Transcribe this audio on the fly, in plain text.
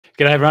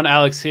G'day everyone,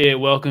 Alex here.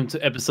 Welcome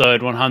to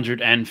episode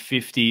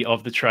 150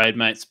 of the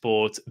Trademate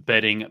Sports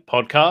Betting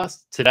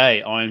Podcast.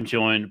 Today I am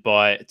joined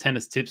by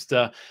tennis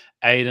tipster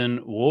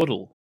Aidan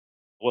Wardle.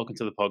 Welcome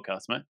to the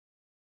podcast, mate.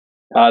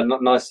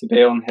 Nice to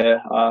be on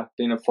here.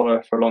 Been a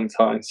follower for a long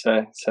time,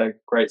 so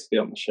great to be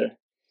on the show.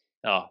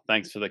 Oh,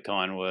 thanks for the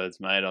kind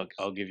words, mate.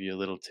 I'll give you a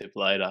little tip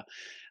later.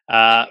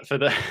 For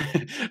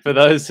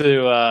those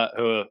who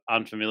are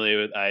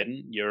unfamiliar with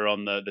Aidan, you're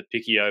on the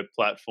Pickio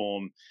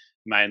platform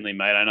mainly,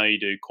 mate. I know you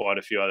do quite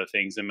a few other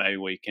things, and maybe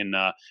we can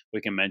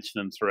mention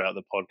them throughout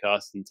the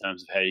podcast in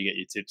terms of how you get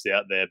your tips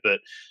out there.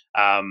 But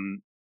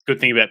good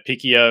thing about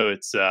Pickio,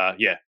 it's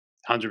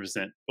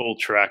 100% all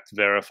tracked,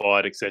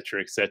 verified,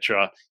 etc.,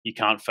 etc. You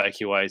can't fake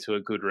your way to a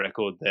good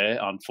record there,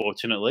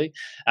 unfortunately.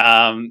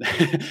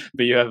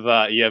 But you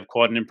have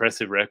quite an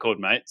impressive record,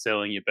 mate.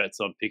 Selling your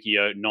bets on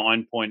Pickio,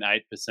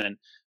 9.8%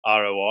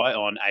 ROI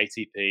on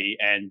ATP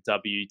and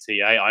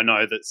WTA. I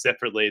know that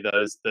separately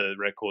the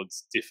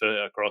records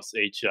differ across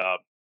each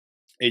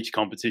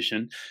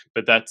competition,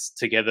 but that's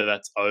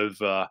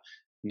over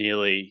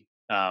nearly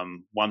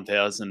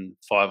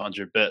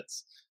 1,500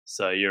 bets.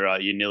 So you're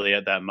nearly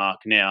at that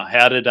mark now.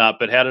 How did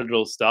it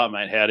all start,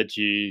 mate? How did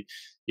you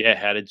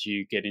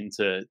get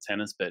into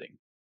tennis betting?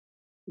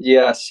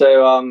 Yeah,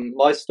 so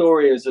my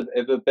story is a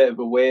bit of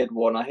a weird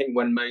one. I think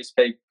when most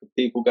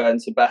people go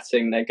into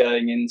betting, they've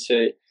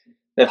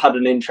had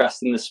an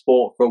interest in the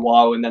sport for a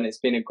while, and then it's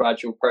been a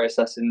gradual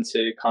process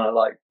into kind of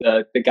like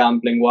the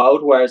gambling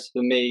world. Whereas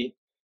for me,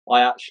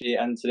 I actually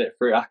entered it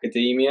through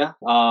academia.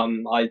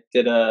 I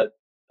did a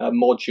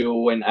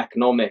module in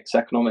economics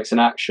in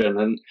action,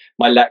 and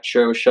my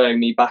lecturer was showing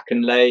me back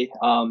and lay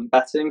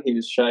betting. He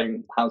was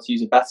showing how to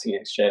use a betting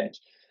exchange,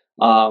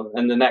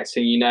 and the next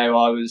thing you know,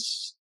 I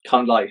was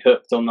kind of like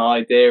hooked on the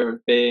idea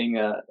of being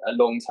a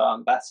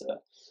long-term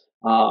bettor.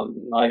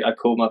 I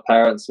called my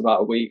parents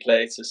about a week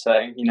later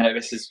saying,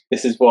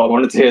 this is what I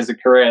want to do as a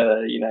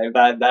career.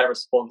 Their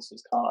response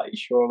was kind of like, "You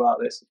sure about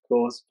this?" Of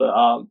course, but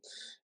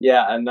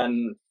and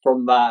then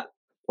from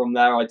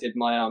there, I did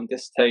my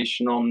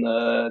dissertation on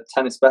the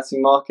tennis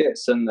betting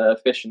markets and the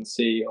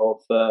efficiency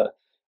of the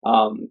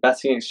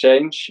betting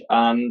exchange,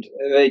 and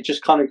they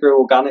just kind of grew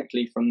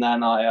organically. From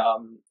then, I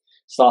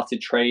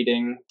started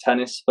trading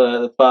tennis for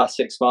the first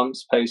 6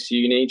 months post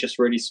uni, just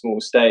really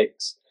small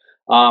stakes,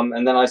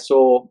 and then I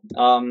saw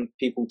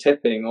people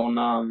tipping on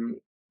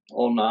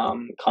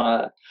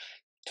kind of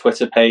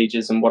Twitter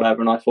pages and whatever,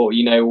 and I thought,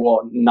 you know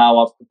what, now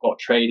I've got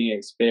trading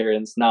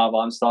experience, now that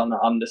I'm starting to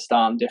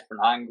understand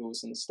different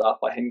angles and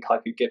stuff, I think I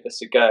could give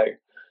this a go.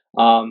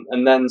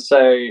 And then so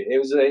it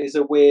was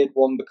a weird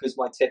one because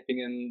my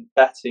tipping and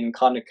betting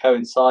kind of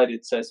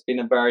coincided, so it's been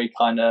a very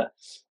kind of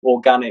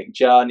organic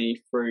journey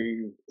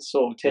through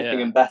sort of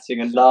tipping and betting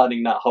and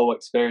learning that whole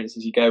experience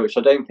as you go, which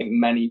I don't think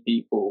many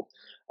people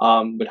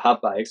would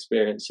have that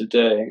experience of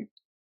doing.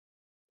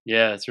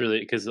 Yeah, it's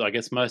really, because I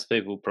guess most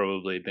people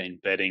probably been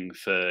betting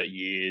for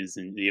years,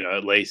 and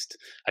at least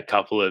a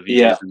couple of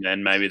years, and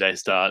then maybe they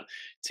start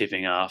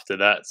tipping after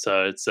that.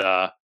 So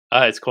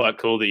it's quite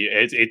cool that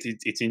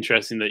it's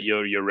interesting that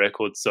your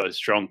record's so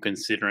strong,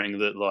 considering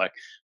that like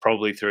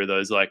probably through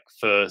those like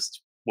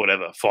first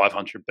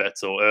 500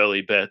 bets or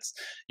early bets,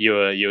 you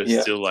were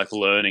still like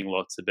learning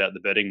lots about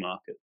the betting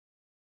market.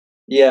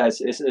 Yeah,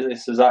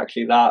 it's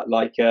exactly that.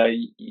 Like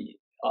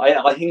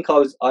I think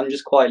I'm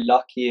just quite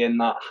lucky in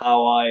that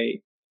how I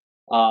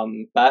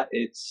bet.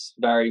 It's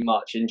very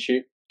much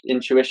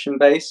intuition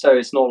based, so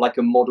it's not like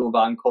a model that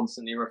I'm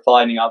constantly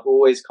refining. I've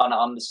always kind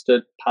of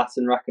understood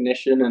pattern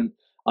recognition and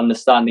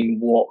understanding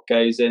what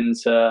goes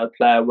into a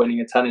player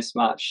winning a tennis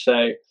match.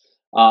 So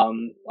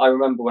I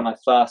remember when I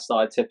first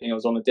started tipping, I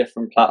was on a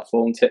different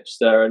platform,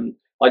 Tipster, and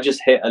I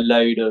just hit a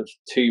load of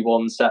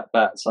 2-1 set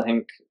bets. I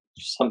think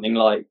something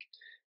like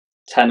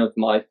 10 of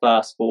my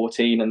first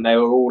 14, and they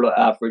were all at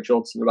average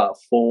odds of about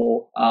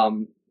 4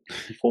 to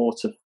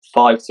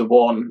 5 to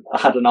 1. I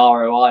had an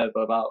ROI of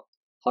about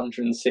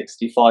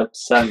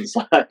 165%.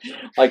 So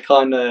I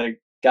kind of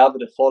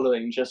gathered a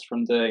following just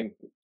from doing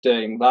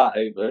that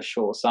over a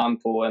short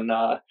sample, and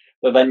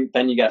but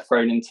then you get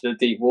thrown into the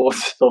deep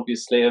waters,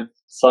 obviously, of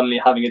suddenly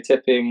having a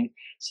tipping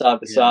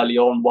service early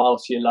on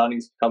whilst you're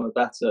learning to become a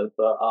bettor.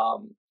 But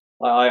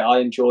I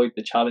enjoyed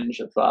the challenge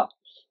of that.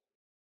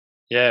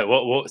 Yeah.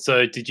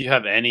 So did you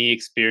have any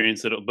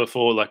experience at all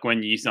before, like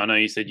when I know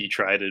you said you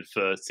traded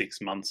for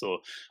 6 months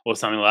or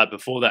something like that.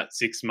 Before that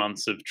 6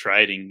 months of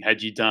trading,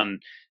 had you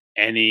done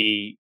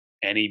any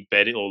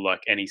betting or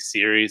like any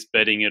serious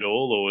betting at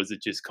all, or was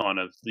it just kind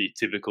of the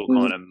typical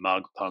kind of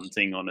mug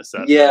punting on a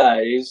Saturday? Yeah,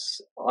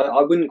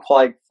 I wouldn't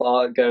quite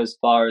go as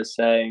far as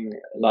saying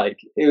like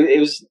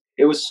it was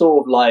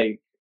sort of like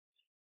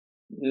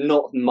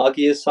not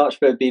muggy as such,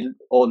 but it'd be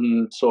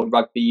on sort of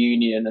rugby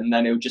union, and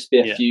then it would just be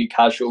a few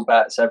casual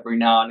bets every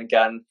now and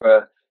again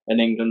for an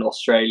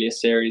England-Australia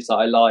series that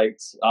I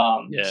liked.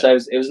 So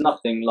it was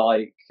nothing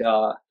like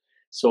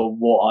sort of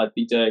what I'd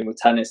be doing with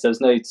tennis. There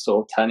was no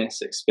sort of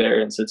tennis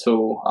experience at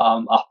all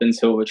up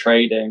until the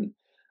trading.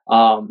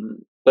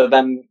 But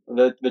then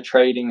the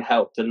trading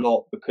helped a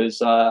lot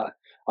because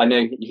I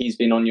know he's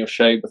been on your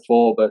show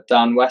before, but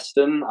Dan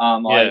Weston,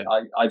 Yeah.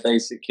 I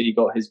basically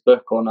got his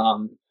book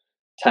on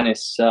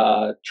tennis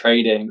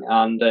trading,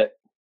 and it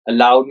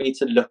allowed me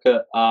to look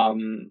at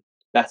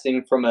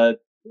betting from a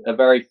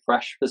very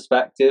fresh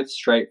perspective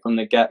straight from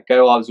the get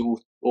go. I was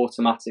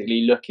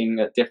automatically looking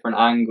at different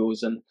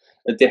angles and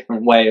a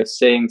different way of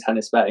seeing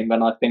tennis betting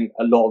than I think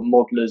a lot of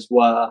modelers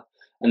were,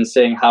 and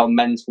seeing how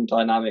mental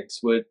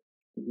dynamics would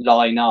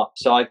line up.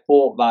 So I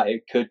thought that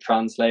it could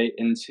translate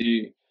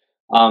into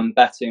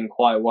betting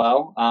quite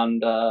well,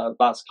 and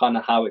that's kind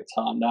of how it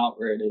turned out,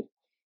 really.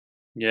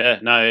 Yeah,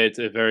 no, it's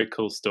a very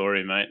cool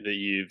story, mate,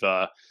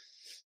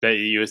 that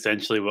you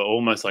essentially were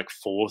almost like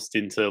forced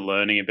into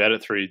learning about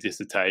it through your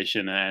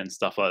dissertation and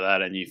stuff like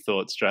that, and you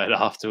thought straight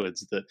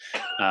afterwards that,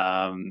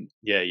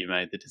 yeah, you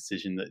made the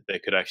decision that there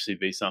could actually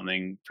be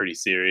something pretty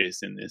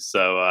serious in this.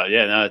 So,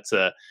 yeah, no,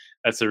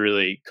 that's a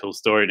really cool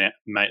story, now,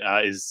 mate.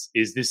 Is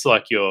this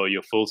like your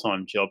full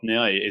time job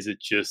now? Is it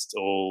just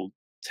all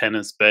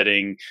tennis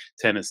betting,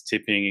 tennis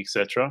tipping,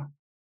 etc.?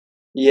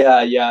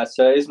 Yeah, yeah.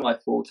 So it is my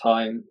full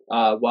time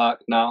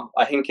work now.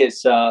 I think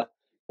it's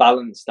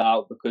balanced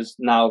out because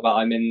now that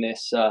I'm in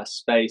this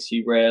space,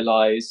 you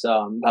realise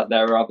that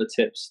there are other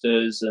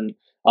tipsters and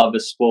other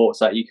sports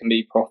that you can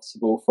be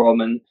profitable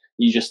from, and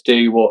you just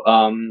do what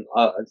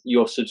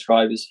your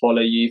subscribers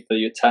follow you for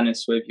your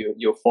tennis with.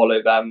 You'll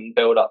follow them and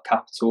build up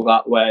capital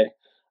that way.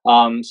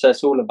 So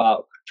it's all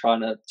about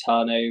trying to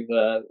turn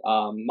over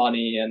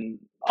money and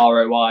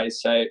ROI.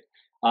 So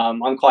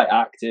I'm quite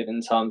active in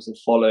terms of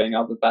following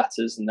other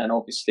bettors, and then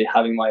obviously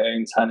having my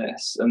own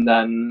tennis, and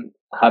then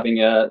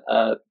having a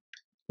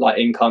like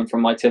income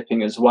from my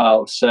tipping as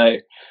well. So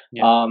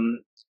Yeah,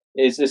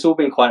 it's all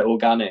been quite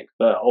organic,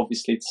 but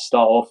obviously to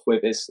start off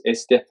with,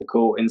 it's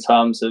difficult in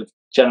terms of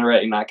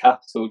generating that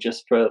capital.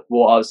 Just for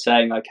what I was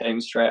saying, I came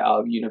straight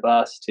out of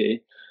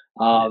university.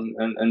 yeah,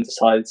 And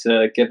decided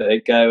to give it a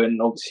go, and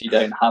obviously you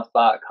don't have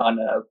that kind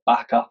of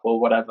backup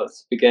or whatever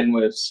to begin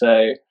with.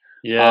 So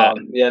yeah.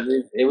 yeah,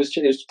 it was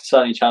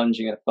certainly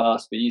challenging at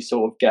first, but you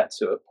sort of get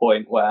to a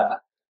point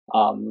where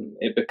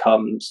it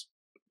becomes,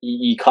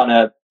 you kind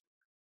of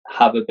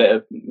have a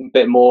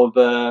bit more of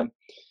a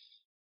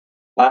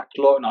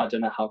backlog. And I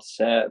don't know how to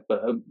say it, but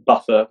a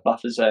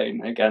buffer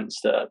zone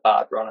against a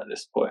bad run at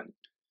this point.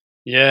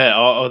 Yeah,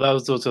 that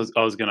was also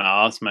I was going to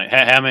ask, mate.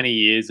 How many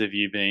years have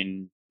you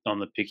been on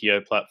the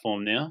Pickio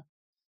platform now?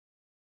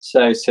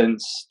 So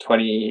since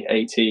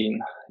 2018,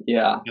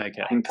 yeah,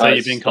 Okay, I think so I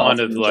you've been kind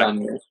started of in like,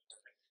 January.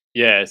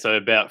 yeah, so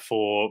about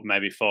 4,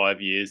 maybe 5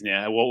 years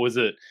now. What was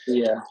it?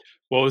 Yeah,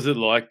 What was it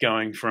like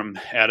going from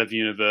out of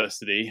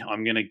university?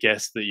 I'm going to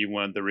guess that you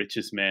weren't the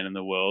richest man in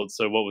the world.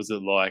 So what was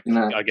it like?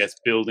 no, I guess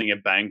building a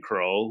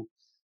bankroll,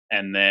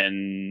 and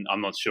then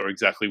I'm not sure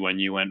exactly when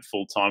you went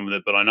full time with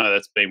it, but I know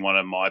that's been one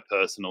of my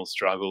personal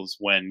struggles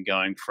when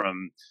going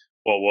from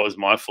what was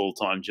my full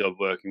time job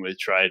working with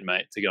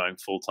Trademate to going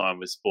full time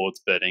with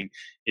sports betting,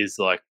 is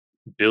like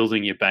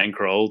building your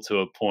bankroll to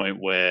a point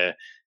where,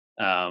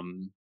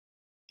 um,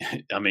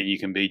 I mean, you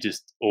can be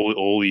just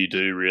all you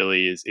do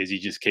really is you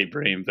just keep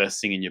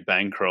reinvesting in your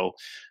bankroll.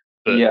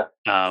 But yeah.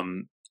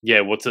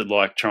 yeah, what's it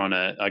like trying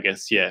to, I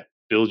guess, yeah,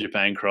 build your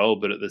bankroll,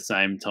 but at the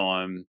same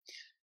time,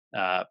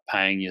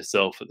 paying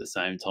yourself at the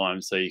same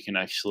time so you can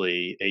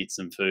actually eat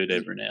some food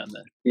every now and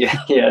then. Yeah,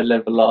 yeah,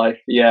 live a life.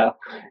 Yeah,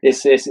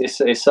 it's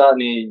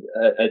certainly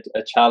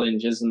a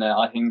challenge, isn't it?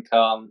 I think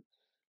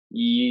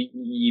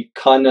you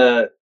kind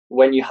of,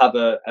 when you have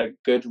a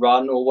good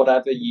run or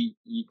whatever, you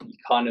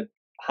kind of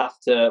have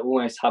to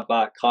almost have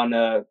that kind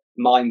of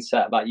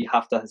mindset that you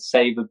have to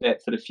save a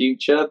bit for the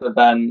future, but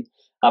then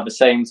at the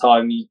same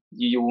time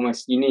you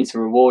need to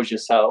reward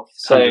yourself.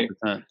 So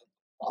 100%.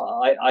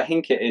 I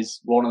think it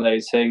is one of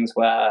those things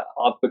where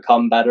I've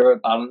become better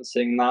at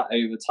balancing that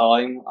over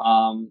time.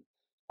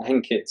 I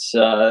think it's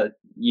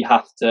you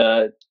have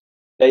to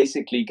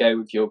basically go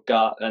with your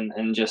gut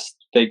and just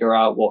figure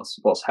out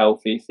what's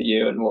healthy for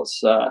you and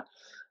what's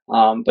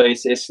but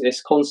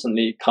it's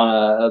constantly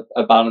kind of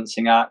a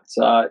balancing act.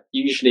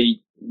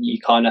 Usually you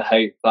kind of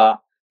hope that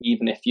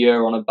even if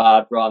you're on a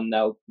bad run,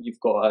 you've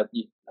got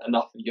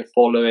enough of your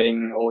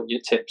following or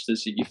your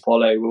tipsters that you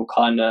follow will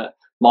kind of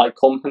might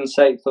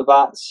compensate for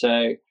that.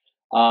 So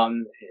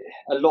um,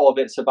 a lot of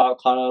it's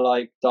about kind of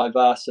like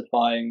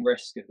diversifying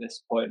risk at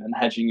this point and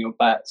hedging your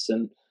bets,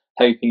 and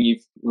hoping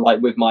you've,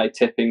 like with my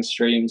tipping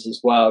streams as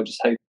well,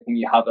 just hoping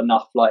you have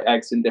enough like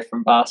eggs in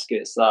different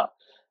baskets that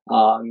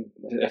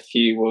a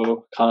few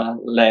will kind of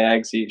lay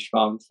eggs each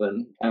month,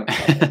 and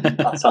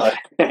that's how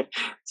it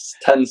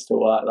tends to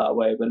work that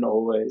way, but not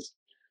always.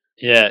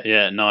 Yeah,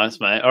 yeah, nice,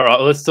 mate. All right,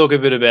 well, let's talk a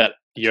bit about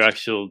your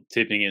actual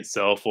tipping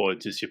itself, or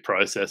just your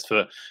process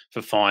for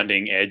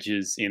finding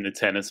edges in the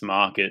tennis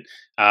market.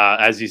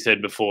 As you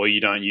said before, you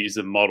don't use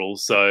a model,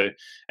 so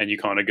and you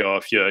kind of go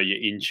off your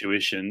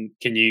intuition.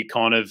 Can you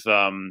kind of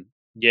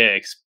yeah,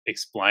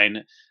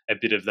 explain a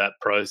bit of that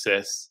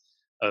process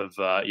of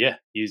yeah,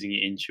 using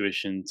your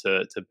intuition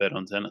to bet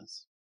on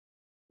tennis?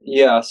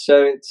 Yeah,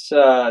 so it's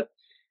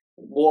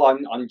what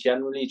I'm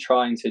generally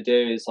trying to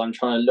do is I'm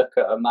trying to look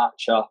at a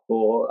matchup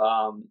or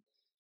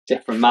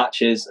different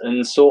matches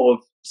and sort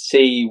of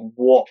see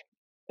what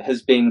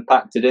has been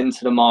factored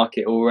into the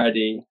market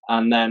already,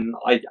 and then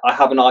I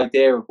have an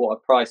idea of what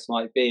a price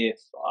might be if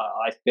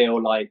I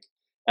feel like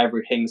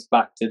everything's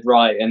factored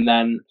right, and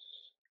then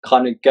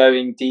kind of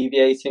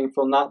deviating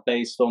from that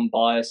based on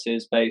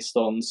biases, based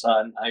on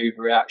certain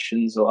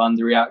overreactions or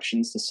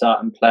underreactions to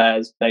certain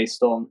players,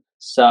 based on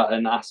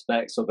certain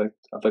aspects of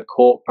a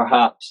court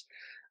perhaps.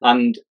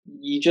 And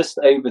you just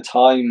over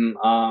time,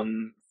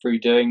 through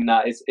doing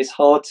that, it's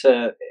hard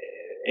to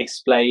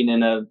explain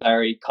in a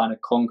very kind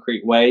of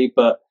concrete way,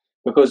 but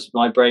because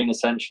my brain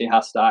essentially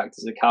has to act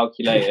as a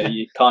calculator,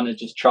 you kind of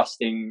just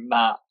trusting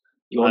that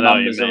your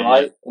numbers are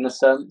right in a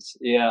sense.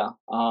 Yeah.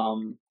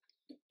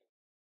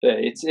 But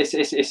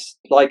it's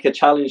like a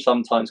challenge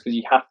sometimes because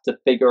you have to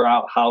figure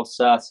out how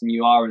certain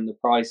you are in the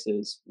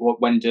prices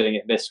when doing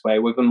it this way.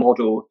 With a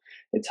model,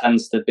 it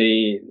tends to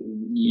be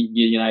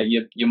you know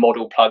your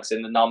model plugs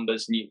in the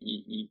numbers and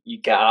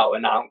you get out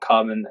an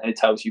outcome and it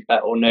tells you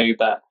bet or no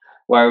bet.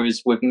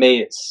 Whereas with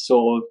me, it's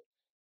sort of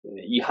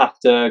you have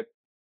to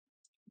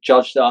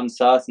judge the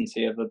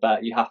uncertainty of a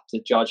bet. You have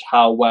to judge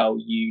how well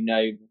you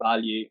know the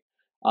value.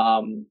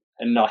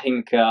 And I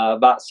think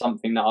that's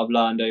something that I've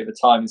learned over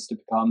time, is to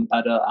become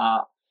better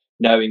at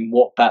knowing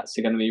what bets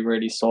are going to be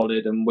really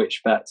solid and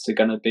which bets are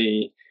going to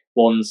be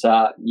ones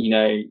that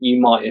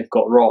you might have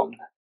got wrong.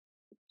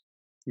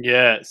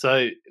 Yeah.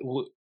 So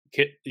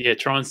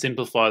try and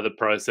simplify the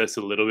process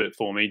a little bit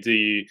for me.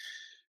 Do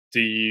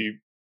you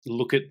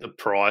look at the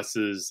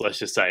prices, let's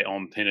just say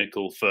on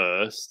Pinnacle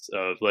first,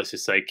 of let's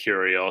just say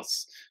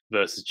Kyrgios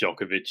versus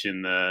Djokovic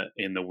in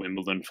the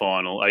Wimbledon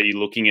final? Are you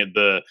looking at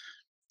the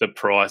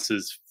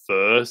prices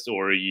first,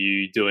 or are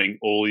you doing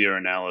all your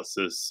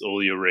analysis,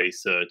 all your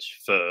research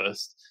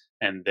first,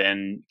 and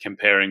then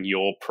comparing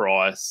your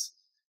price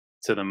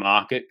to the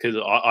market? Because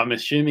I'm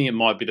assuming it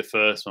might be the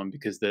first one,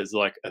 because there's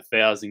like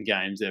 1,000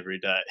 games every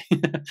day.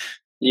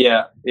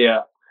 Yeah.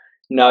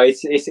 No,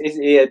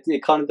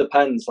 it kind of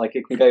depends. Like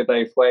it can go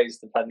both ways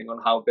depending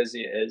on how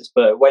busy it is.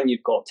 But when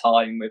you've got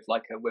time with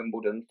like a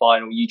Wimbledon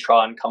final, you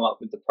try and come up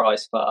with the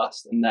price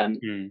first and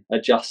then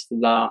adjust to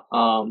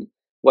that.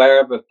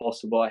 Wherever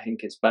possible, I think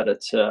it's better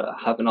to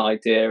have an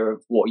idea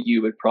of what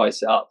you would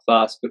price it up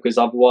first, because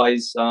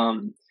otherwise,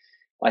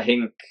 I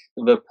think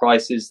the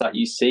prices that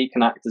you see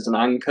can act as an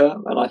anchor,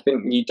 and I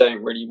think you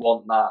don't really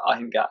want that. I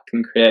think that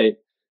can create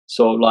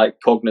sort of like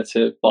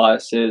cognitive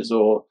biases,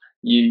 or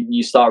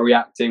you start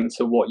reacting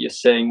to what you're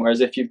seeing.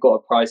 Whereas if you've got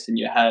a price in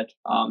your head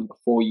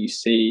before you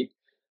see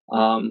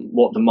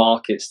what the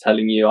market's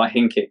telling you, I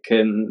think it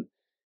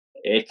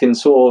can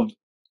sort of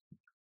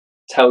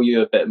tell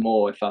you a bit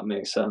more, if that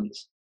makes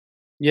sense.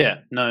 Yeah,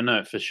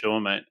 no, for sure,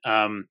 mate.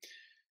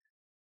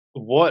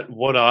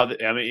 What are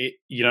I mean,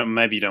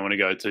 maybe you don't want to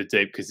go too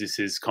deep because this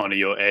is kind of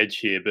your edge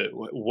here, but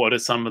what are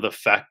some of the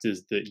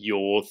factors that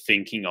you're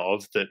thinking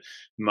of that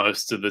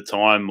most of the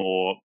time,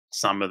 or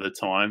some of the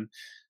time,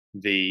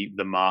 the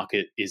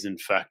market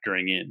isn't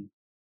factoring in?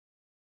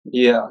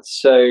 Yeah,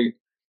 so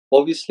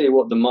obviously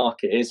what the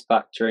market is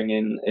factoring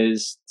in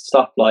is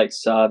stuff like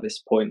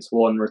service points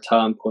won,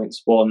 return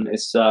points won.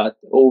 It's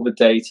all the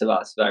data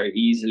that's very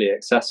easily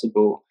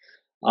accessible.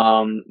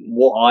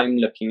 What I'm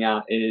looking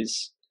at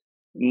is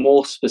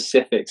more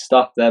specific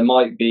stuff. There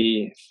might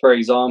be, for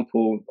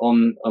example,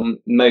 on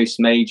most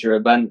major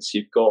events,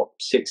 you've got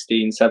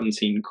 16,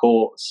 17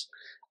 courts.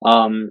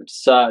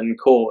 Certain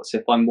courts,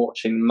 if I'm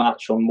watching a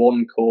match on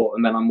one court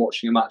and then I'm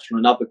watching a match on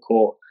another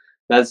court,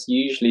 there's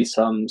usually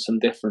some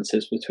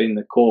differences between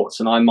the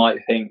courts, and I might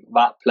think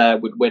that player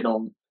would win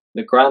on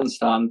the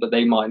grandstand, but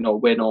they might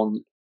not win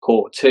on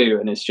court two,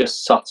 and it's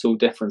just subtle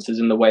differences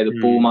in the way the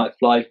ball might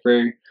fly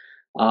through.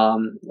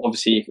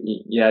 Obviously,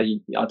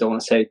 I don't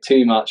want to say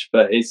too much,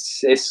 but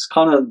it's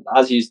kind of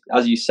as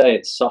you say,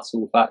 it's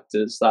subtle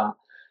factors that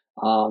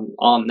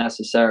aren't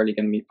necessarily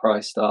going to be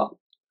priced up.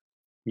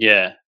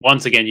 Yeah.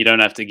 Once again, you don't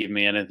have to give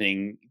me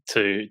anything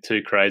too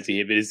crazy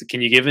here, but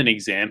can you give an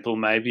example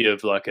maybe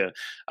of like a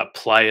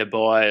player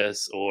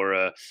bias, or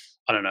a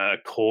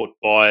court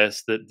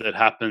bias that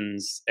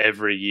happens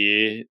every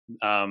year,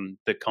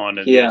 that kind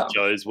of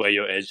shows where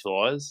your edge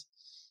lies?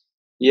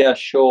 Yeah,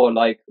 sure.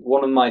 Like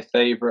one of my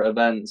favorite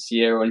events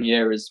year on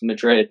year is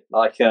Madrid.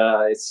 Like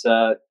it's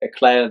a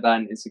clay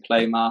event. It's a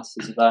clay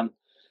masters event,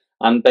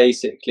 and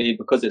basically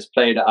because it's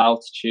played at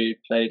altitude,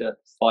 played at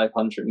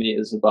 500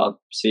 meters above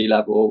sea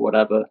level or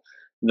whatever,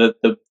 the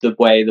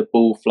way the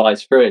ball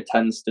flies through it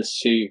tends to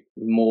suit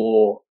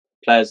more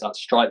players that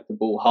strike the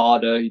ball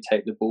harder, who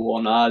take the ball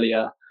on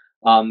earlier,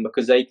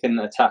 because they can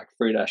attack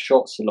through their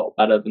shots a lot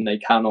better than they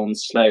can on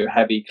slow,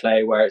 heavy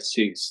clay, where it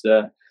suits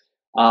the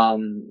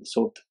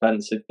sort of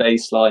defensive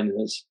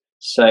baseliners.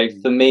 So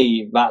for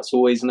me, that's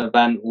always an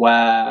event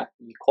where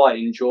you quite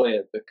enjoy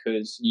it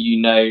because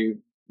you know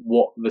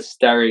what the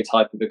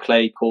stereotype of a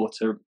clay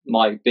quarter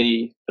might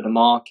be for the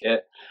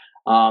market.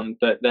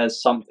 But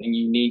there's something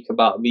unique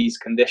about these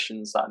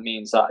conditions that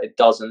means that it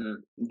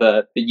doesn't,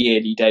 the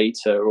yearly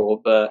data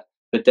or the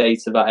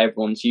data that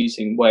everyone's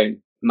using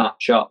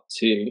match up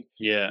to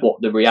Yeah.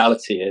 what the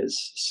reality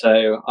is.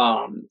 So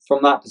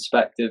from that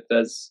perspective,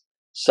 there's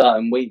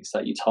certain weeks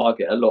that you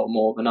target a lot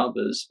more than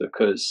others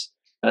because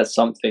there's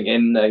something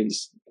in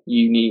those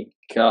unique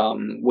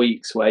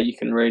weeks where you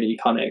can really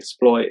kind of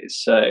exploit.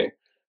 So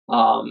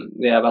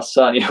yeah, that's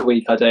certainly a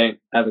week I don't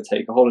ever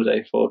take a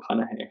holiday for,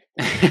 kind of thing.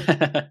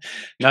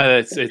 No,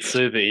 it's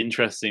super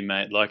interesting,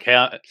 mate. Like,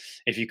 how,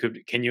 if you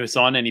could, can you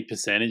assign any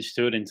percentage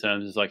to it in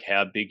terms of like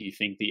how big you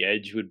think the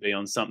edge would be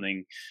on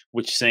something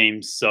which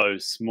seems so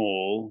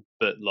small,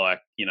 but like,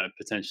 you know,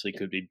 potentially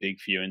could be big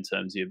for you in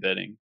terms of your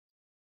betting?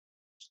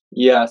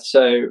 Yeah,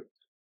 so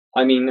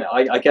I mean,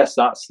 I guess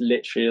that's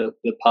literally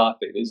the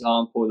perfect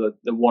example.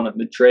 The one at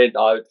Madrid,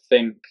 I would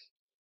think,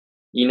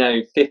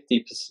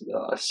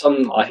 50%.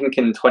 Some, I think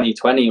in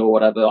 2020 or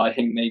whatever, I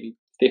think maybe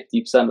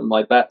 50% of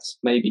my bets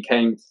maybe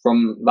came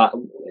from that.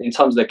 In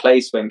terms of the clay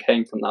swing,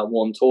 came from that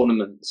one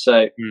tournament.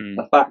 So Mm,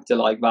 a factor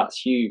like that's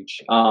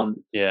huge.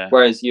 yeah,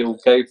 Whereas you'll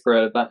go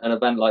for an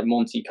event like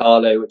Monte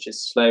Carlo, which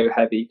is slow,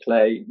 heavy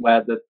clay,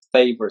 where the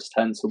favourites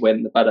tend to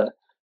win, the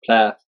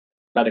player,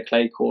 better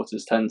clay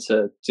quarters tend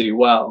to do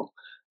well.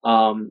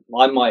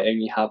 I might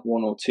only have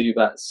one or two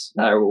bets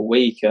there all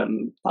week,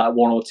 and that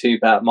one or two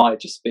bet might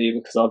just be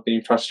because I've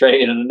been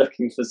frustrated and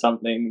looking for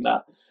something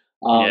that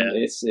yeah,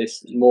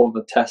 it's more of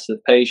a test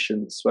of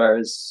patience.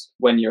 Whereas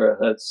when you're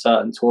at a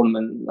certain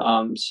tournament,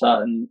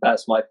 certain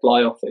bets might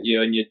fly off at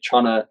you, and you're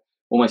trying to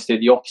almost do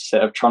the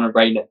opposite of trying to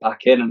rein it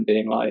back in and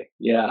being like,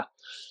 yeah,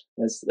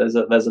 there's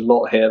a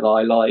lot here that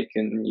I like,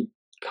 and you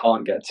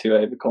can't get too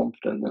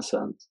overconfident in a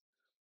sense.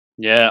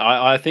 yeah.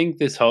 I think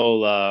this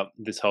whole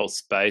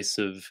space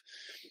of,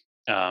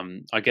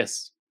 I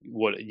guess,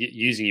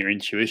 using your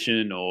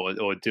intuition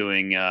or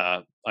doing,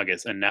 I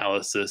guess,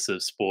 analysis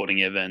of sporting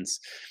events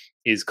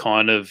is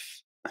kind of,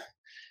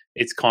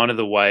 it's kind of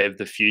the way of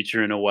the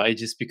future in a way,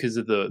 just because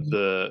of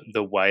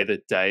the way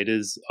that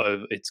data's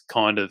over. It's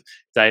kind of,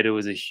 data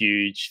was a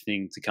huge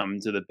thing to come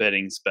into the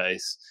betting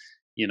space,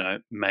 you know,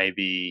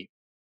 maybe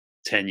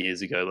 10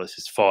 years ago, let's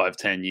just 5,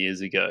 10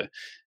 years ago,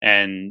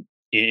 and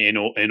in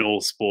all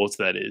sports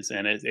that is.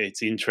 And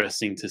it's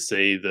interesting to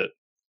see that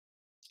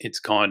it's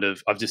kind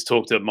of, I've just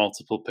talked to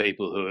multiple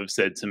people who have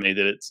said to me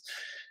that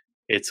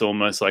it's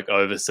almost like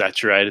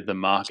oversaturated the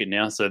market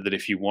now, so that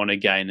if you want to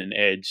gain an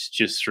edge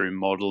just through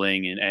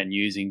modeling and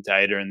using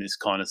data and this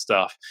kind of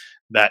stuff,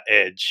 that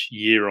edge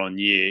year on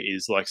year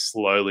is like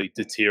slowly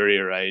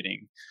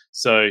deteriorating.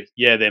 So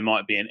yeah, there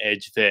might be an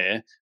edge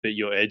there, but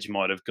your edge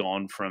might have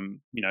gone from,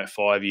 you know,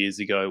 5 years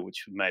ago,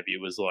 which maybe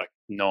it was like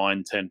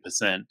 9,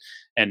 10%,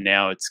 and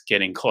now it's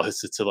getting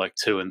closer to like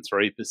 2 and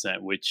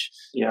 3%, which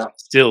Yeah.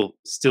 still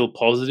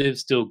positive,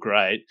 still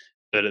great,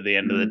 but at the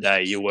end of the Mm.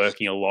 day, you're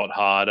working a lot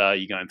harder,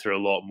 you're going through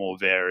a lot more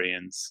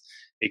variance,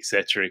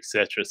 etc.,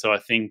 etc. So I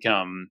think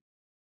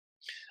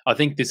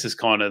this is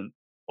kind of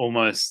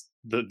almost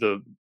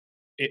the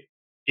it,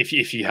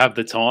 if you have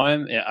the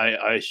time,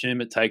 I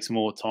assume it takes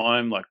more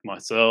time. Like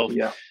myself,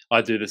 Yeah.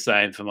 I do the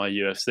same for my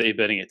UFC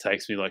betting. It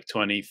takes me like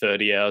 20,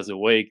 30 hours a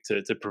week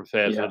to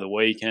prepare for Yeah. the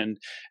weekend.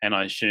 And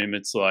I assume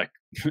it's like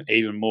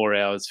even more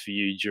hours for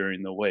you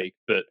during the week.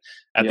 But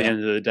at the Yeah.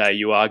 end of the day,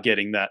 you are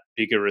getting that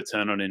bigger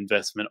return on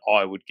investment,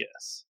 I would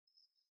guess.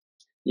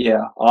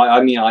 Yeah,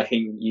 I mean, I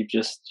think you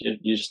just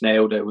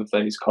nailed it with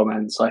those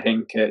comments. I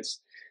think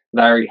it's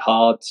very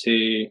hard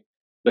to,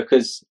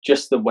 because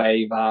just the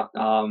way that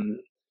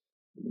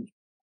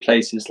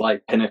places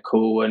like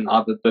Pinnacle and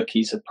other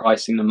bookies are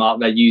pricing them up,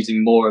 they're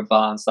using more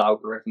advanced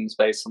algorithms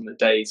based on the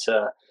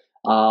data.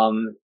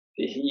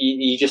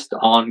 You just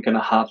aren't going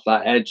to have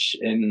that edge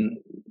in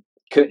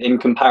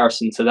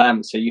comparison to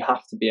them. So you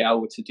have to be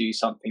able to do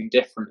something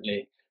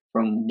differently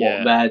from what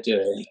Yeah, they're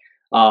doing.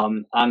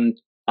 And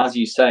as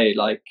you say,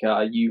 like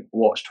you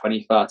watch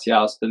 20, 30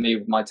 hours. For me,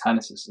 with my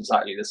tennis, it's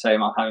exactly the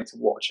same. I'm having to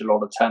watch a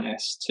lot of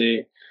tennis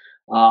to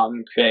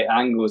create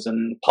angles.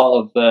 And part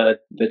of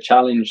the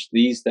challenge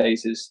these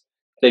days is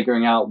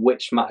figuring out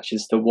which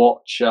matches to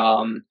watch,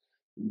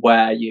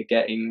 where you're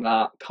getting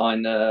that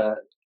kind of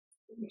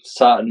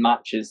certain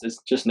matches. There's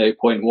just no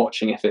point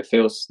watching if it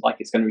feels like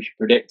it's going to be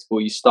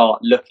predictable. You start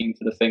looking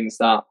for the things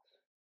that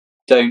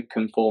don't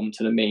conform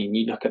to the mean.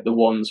 You look at the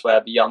ones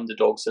where the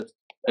underdogs have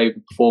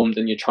overperformed,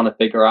 and you're trying to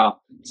figure out,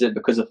 is it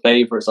because a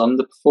favourite's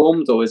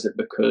underperformed, or is it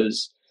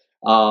because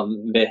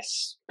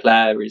this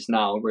player is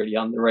now really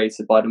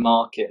underrated by the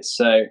market?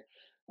 So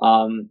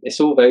it's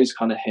all those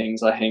kind of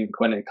things, I think,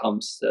 when it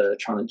comes to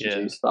trying to yeah.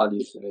 deduce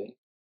value for me.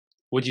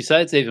 Would you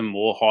say it's even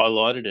more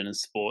highlighted in a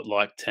sport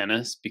like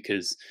tennis,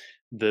 because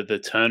the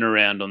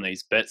turnaround on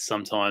these bets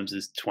sometimes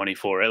is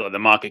 24 hours. Like the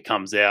market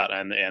comes out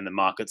and the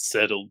market's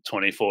settled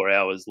 24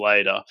 hours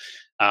later.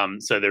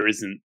 So there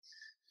isn't,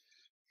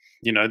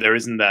 you know, there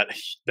isn't that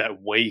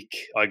week,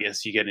 I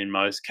guess, you get in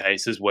most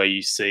cases where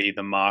you see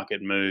the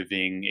market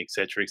moving,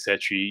 etc., etc.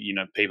 You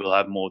know, people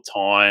have more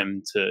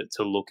time to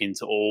look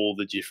into all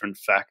the different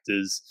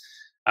factors.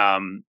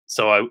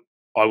 So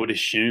I would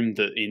assume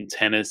that in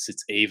tennis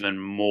it's even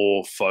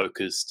more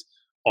focused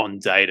on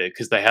data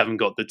because they haven't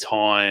got the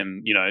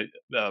time. You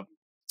know,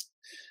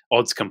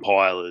 odds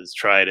compilers,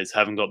 traders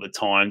haven't got the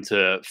time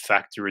to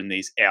factor in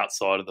these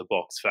outside of the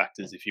box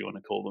factors, if you want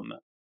to call them that.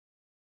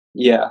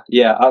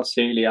 Yeah,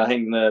 absolutely. I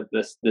think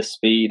the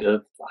speed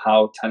of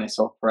how tennis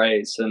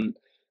operates, and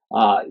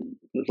uh,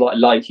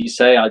 like you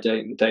say, I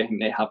don't think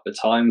they have the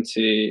time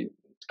to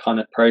kind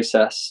of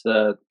process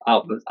the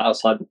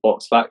outside the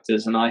box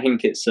factors, and I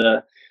think it's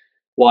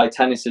why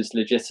tennis is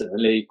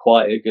legitimately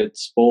quite a good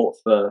sport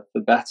for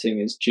betting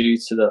is due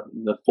to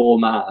the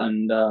format,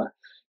 and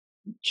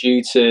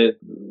due to,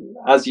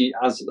 as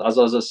I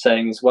was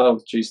saying as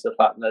well, due to the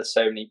fact that there's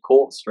so many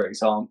courts, for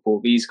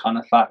example, these kind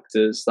of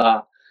factors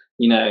that,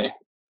 you know,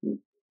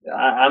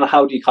 and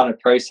how do you kind of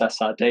process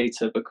that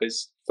data?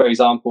 Because, for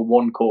example,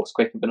 one court's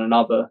quicker than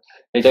another.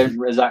 They don't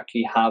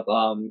exactly have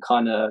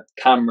kind of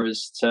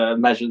cameras to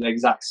measure the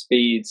exact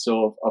speeds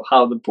of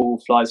how the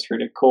ball flies through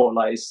the court.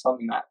 Like, it's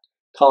something that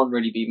can't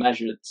really be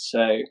measured.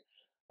 So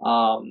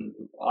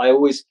I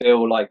always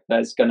feel like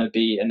there's going to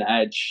be an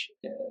edge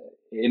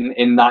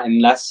in that,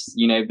 unless,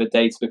 you know, the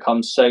data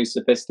becomes so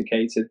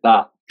sophisticated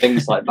that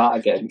things like that are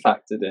getting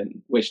factored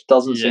in, which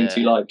doesn't seem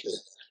too Yeah, likely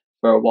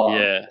for a while.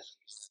 yeah.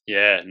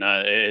 Yeah,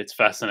 no, it's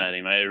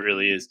fascinating, mate. It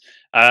really is.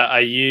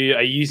 Are you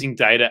using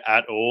data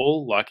at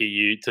all? Like, are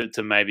you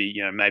to maybe,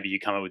 maybe you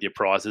come up with your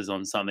prices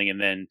on something, and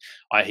then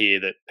I hear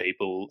that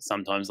people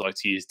sometimes like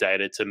to use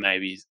data to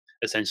maybe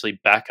essentially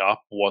back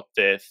up what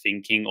they're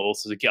thinking,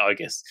 also to get, I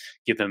guess,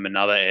 give them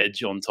another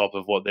edge on top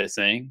of what they're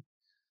seeing.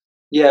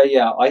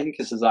 Yeah, I think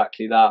it's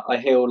exactly that.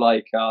 I feel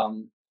like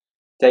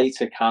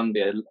data can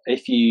be,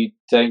 if you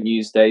don't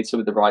use data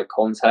with the right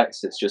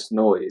context, it's just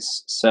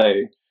noise. So,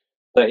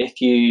 but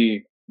if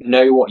you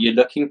know what you're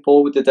looking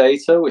for with the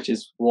data, which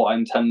is what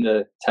I'm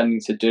tending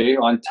to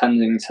do, I'm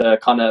tending to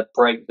kind of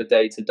break the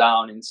data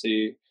down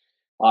into.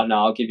 I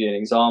know, I'll give you an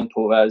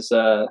example. There's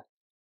a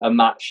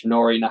match,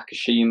 Nori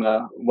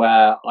Nakashima,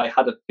 where I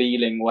had a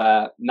feeling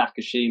where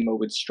Nakashima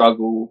would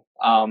struggle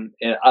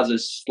as a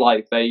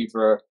slight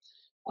favourite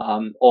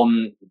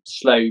on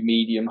slow,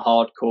 medium,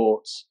 hard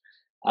courts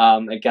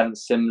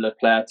against similar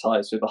player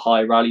types with a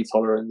high rally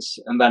tolerance.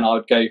 And then I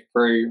would go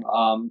through,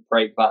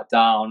 break that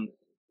down,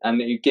 and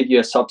it would give you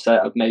a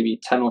subset of maybe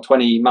 10 or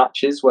 20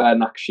 matches where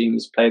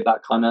Nakashima's played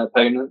that kind of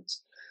opponent.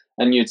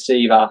 And you'd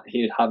see that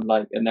he'd have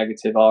like a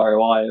negative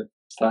ROI of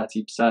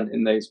 30%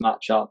 in those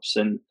matchups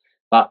and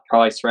that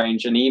price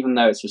range. And even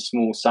though it's a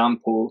small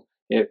sample,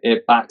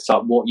 it backs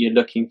up what you're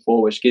looking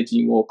for, which gives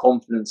you more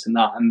confidence in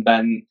that. And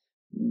then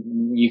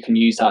you can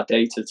use that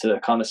data to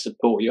kind of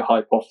support your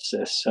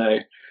hypothesis. So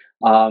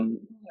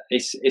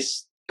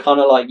it's kind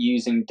of like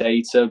using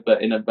data,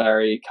 but in a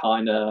very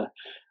kind of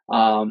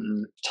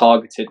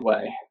targeted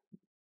way.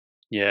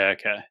 Yeah,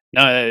 okay.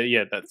 No,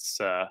 yeah, that's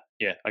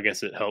yeah, I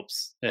guess it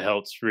helps. It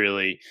helps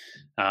really.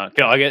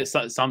 I guess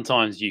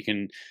sometimes you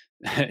can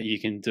you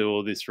can do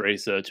all this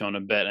research on a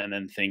bet and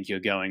then think you're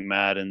going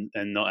mad, and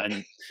not,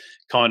 and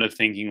kind of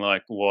thinking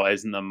like, why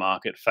isn't the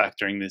market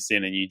factoring this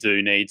in? And you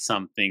do need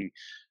something,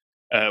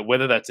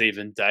 whether that's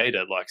even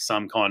data, like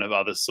some kind of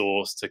other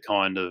source to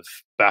kind of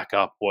back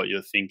up what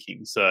you're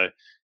thinking. So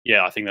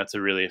yeah, I think that's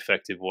a really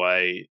effective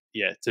way,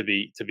 yeah, to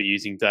be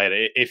using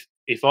data.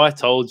 If I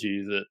told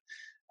you that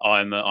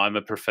I'm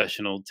a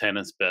professional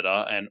tennis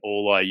bettor and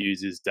all I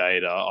use is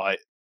data,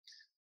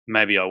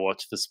 maybe I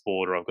watch the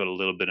sport or I've got a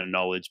little bit of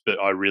knowledge, but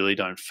I really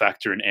don't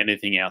factor in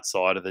anything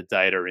outside of the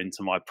data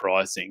into my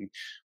pricing.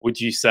 Would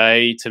you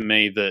say to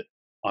me that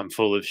I'm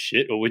full of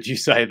shit, or would you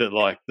say that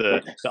like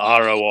the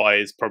ROI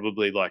is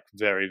probably like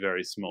very,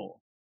 very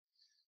small?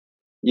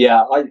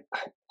 Yeah,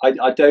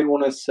 I don't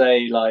want to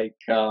say like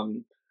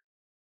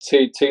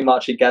too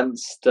much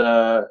against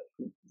the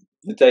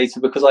data,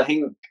 because I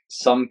think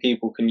some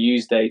people can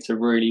use data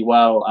really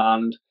well,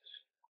 and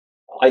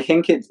I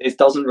think it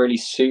doesn't really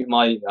suit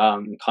my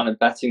kind of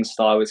betting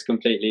style. It's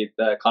completely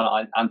the kind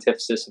of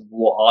antithesis of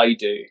what I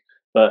do.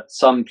 But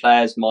some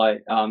players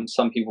might,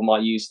 some people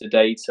might use the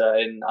data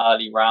in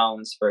early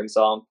rounds, for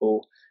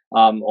example,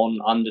 on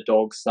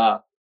underdogs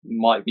that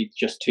might be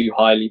just too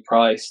highly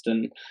priced.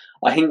 And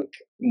I think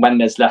when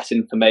there's less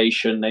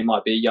information, they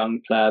might be a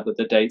young player, but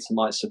the data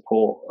might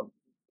support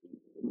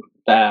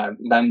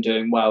them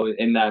doing well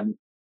in their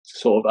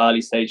sort of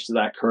early stages of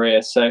their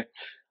career. So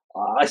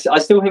I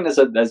still think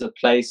there's a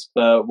place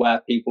for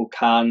where people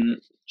can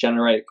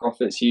generate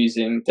profits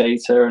using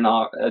data and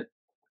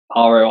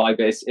ROI,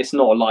 but it's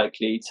not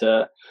likely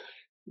to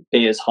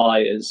be as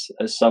high as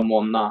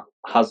someone that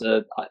has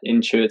a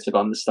intuitive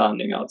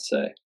understanding, I'd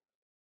say.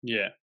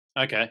 Yeah.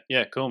 Okay.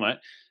 Yeah. Cool, mate.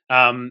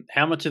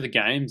 How much of the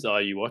games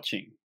are you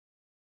watching?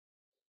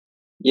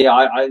 Yeah,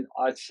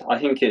 I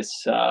think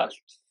it's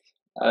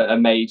a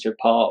major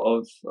part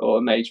of, or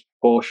a major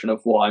proportion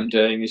of what I'm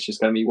doing is just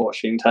going to be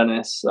watching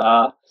tennis.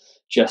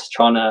 Just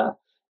trying to,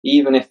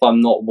 even if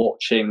I'm not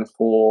watching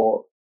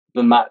for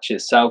the match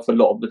itself, a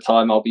lot of the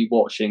time I'll be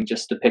watching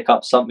just to pick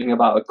up something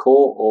about a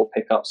court or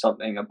pick up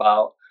something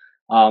about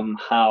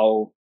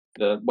how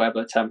the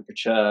weather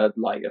temperature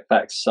like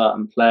affects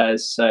certain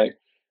players. So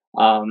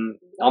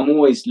I'm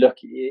always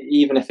looking,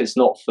 even if it's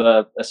not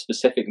for a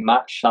specific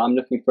match that I'm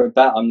looking for a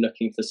bet, I'm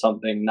looking for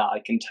something that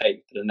I can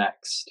take for the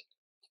next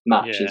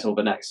matches Yeah. or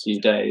the next few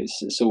days.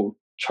 It's all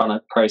trying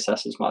to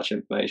process as much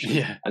information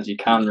Yeah. as you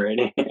can,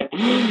 really.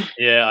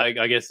 Yeah,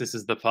 I guess this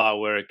is the part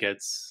where it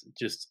gets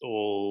just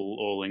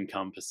all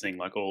encompassing,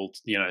 like all,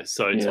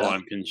 so Yeah,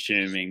 time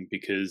consuming,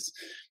 because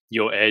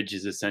your edge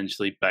is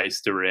essentially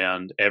based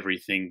around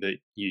everything that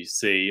you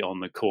see on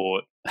the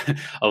court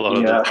a lot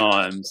of the yeah,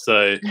 time.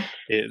 So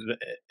it,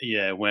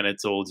 yeah, when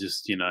it's all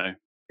just,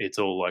 it's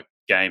all like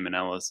game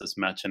analysis,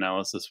 match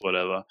analysis,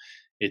 whatever.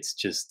 It's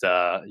just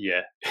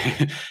yeah,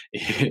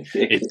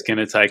 it's going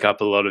to take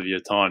up a lot of your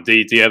time. Do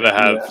you ever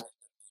have, yeah.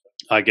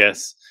 I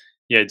guess,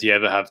 yeah, do you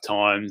ever have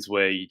times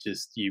where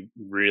you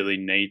really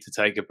need to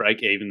take a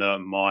break, even though it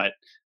might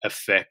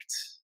affect,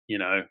 you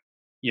know,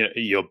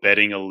 your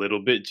betting a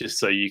little bit, just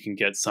so you can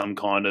get some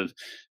kind of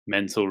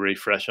mental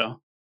refresher?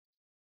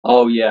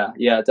 Oh yeah,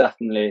 yeah,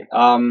 definitely.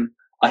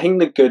 I think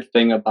the good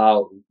thing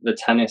about the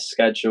tennis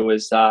schedule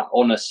is that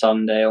on a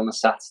Sunday, on a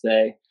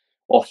Saturday,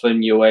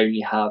 often you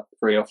only have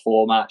 3 or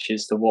 4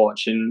 matches to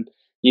watch, and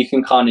you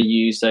can kind of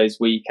use those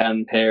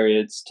weekend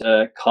periods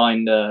to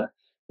kind of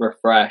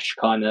refresh,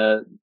 kind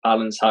of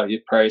balance out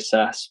your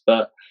process.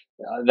 But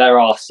there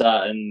are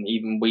certain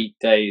even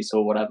weekdays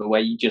or whatever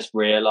where you just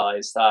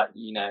realize that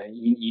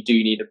you do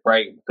need a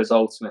break, because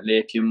ultimately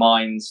if your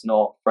mind's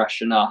not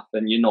fresh enough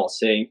and you're not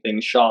seeing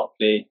things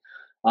sharply,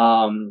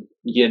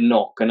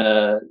 you're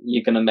gonna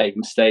make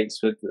mistakes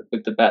with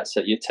the bets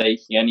that you're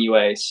taking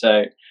anyway.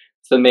 So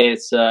for me,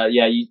 it's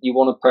yeah, you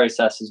want to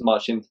process as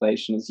much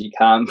information as you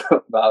can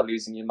without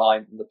losing your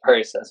mind in the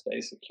process,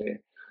 basically.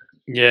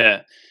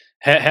 Yeah.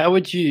 How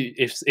would you,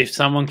 if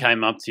someone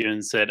came up to you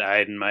and said,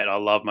 "Aiden, mate, I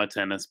love my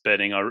tennis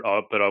betting,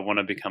 but I want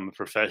to become a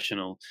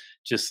professional,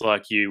 just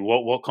like you,"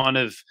 what kind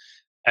of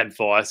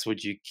advice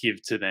would you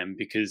give to them?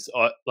 Because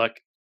I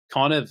like,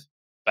 kind of,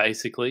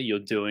 basically you're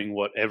doing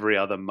what every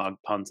other mug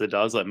punter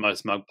does. Like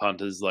most mug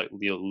punters, like,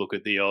 you'll look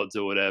at the odds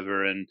or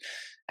whatever and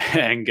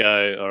and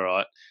go, "All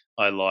right,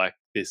 I like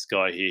this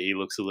guy here. He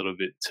looks a little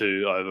bit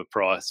too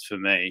overpriced for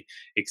me."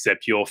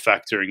 Except you're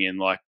factoring in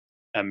like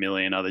a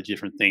million other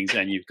different things,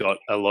 and you've got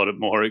a lot of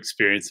more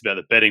experience about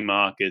the betting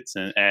markets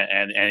and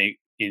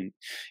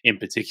in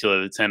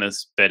particular the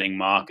tennis betting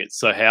market.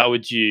 So how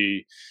would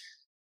you,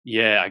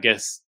 yeah, I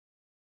guess,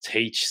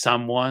 teach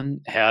someone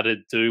how to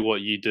do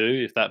what you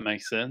do, if that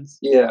makes sense?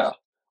 Yeah.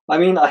 I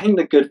mean, I think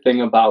the good thing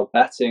about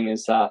betting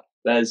is that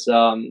there's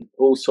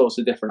all sorts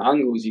of different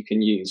angles you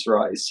can use,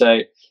 right? So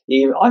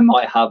even, I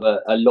might have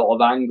a lot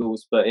of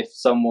angles, but if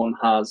someone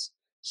has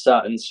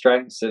certain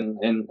strengths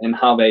in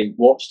how they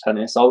watch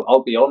tennis,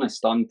 I'll be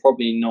honest, I'm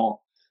probably not.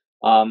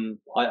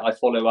 I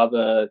follow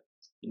other,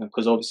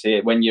 because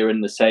obviously when you're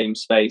in the same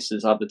space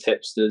as other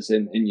tipsters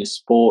in your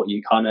sport,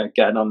 you kind of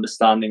get an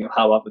understanding of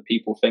how other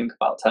people think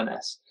about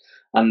tennis.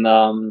 And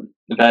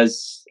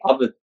there's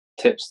other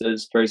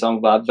tipsters, for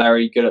example, that are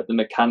very good at the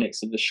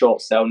mechanics of the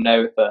shots. They'll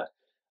know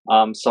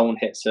if someone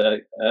hits a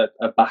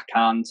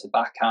backhand to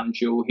backhand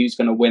duel, who's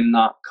going to win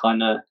that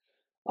kind of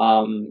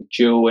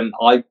duel. And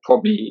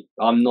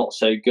I'm not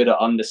so good at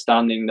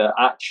understanding the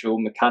actual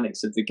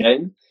mechanics of the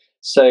game.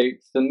 So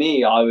for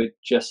me, I would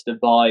just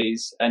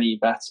advise any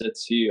bettor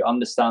to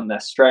understand their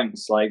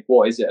strengths. Like,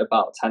 what is it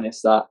about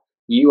tennis that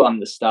you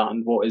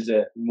understand? What is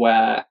it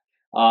where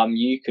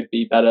you could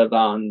be better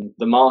than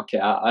the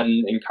market at,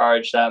 and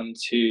encourage them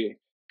to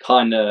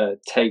kind of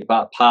take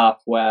that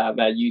path where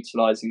they're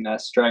utilizing their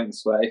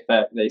strengths. Where if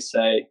they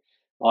say,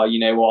 "Oh, you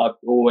know what? I've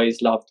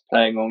always loved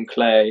playing on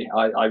clay.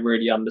 I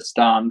really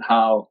understand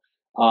how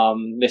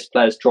this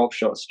player's drop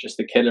shots just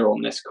a killer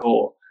on this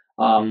court.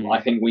 I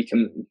Mm. think we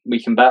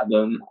can bet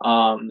them."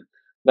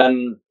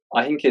 Then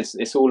I think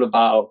it's all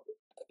about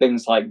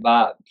things like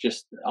that.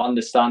 Just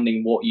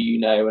understanding what you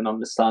know and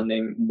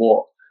understanding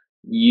what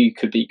you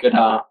could be good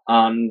at,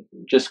 and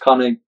just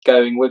kind of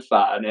going with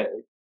that, and it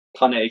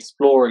kind of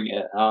exploring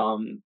it,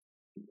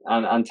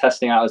 and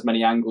testing out as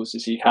many angles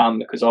as you can,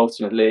 because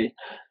ultimately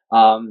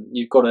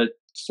you've got to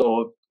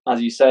sort of,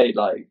 as you say,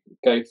 like,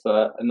 go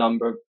for a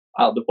number of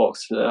out the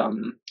box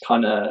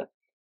kind of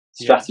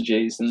Yeah.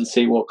 strategies and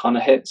see what kind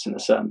of hits, in a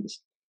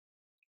sense.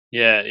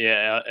 Yeah,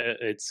 yeah,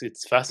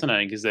 it's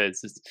fascinating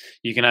because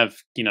you can have,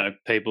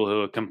 people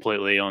who are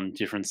completely on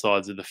different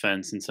sides of the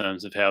fence in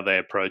terms of how they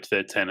approach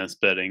their tennis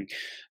betting,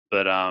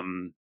 but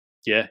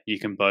yeah, you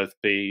can both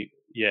be,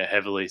 yeah,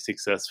 heavily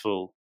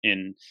successful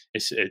in.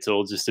 It's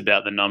all just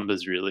about the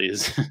numbers, really.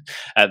 Is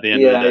at the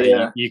end of Yeah, the day,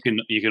 yeah,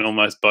 you can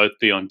almost both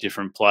be on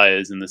different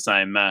players in the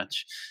same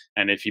match,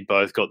 and if you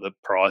both got the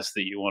price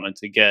that you wanted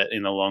to get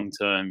in the long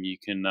term, you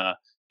can,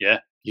 yeah,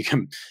 you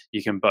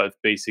can both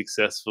be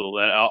successful.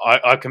 And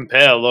I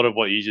compare a lot of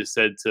what you just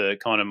said to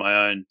kind of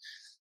my own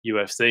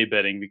UFC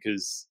betting,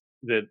 because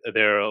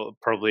there are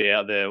probably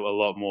out there a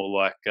lot more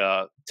like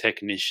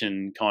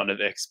technician kind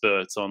of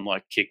experts on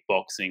like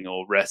kickboxing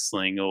or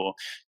wrestling or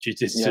yeah,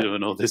 jiu-jitsu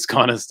and all this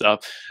kind of stuff.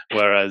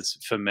 Whereas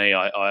for me,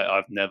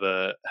 I've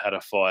never had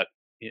a fight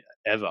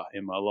ever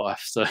in my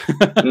life. So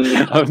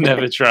Mm. I've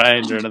never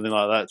trained or anything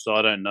like that. So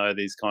I don't know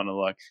these kind of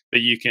like,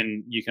 but you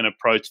can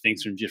approach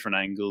things from different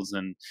angles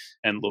and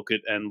look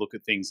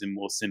at things in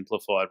more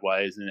simplified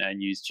ways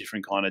and use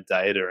different kind of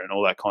data and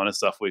all that kind of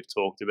stuff we've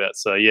talked about.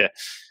 So yeah,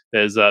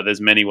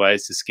 there's many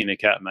ways to skin a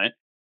cat, mate.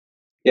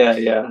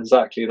 Yeah,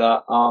 exactly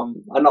that.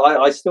 And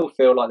I still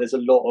feel like there's a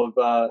lot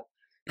of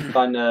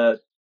kind of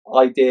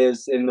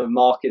ideas in the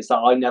markets that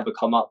I never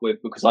come up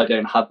with because I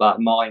don't have that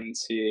mind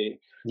to,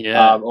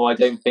 Yeah. or I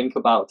don't think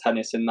about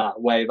tennis in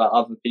that way that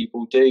other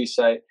people do.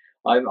 So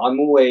I'm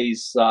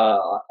always,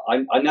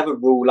 I never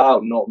rule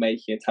out not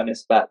making a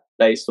tennis bet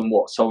based on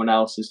what someone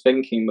else is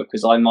thinking,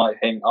 because I might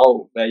think,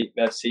 oh, they've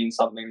seen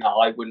something that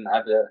I wouldn't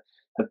ever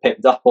have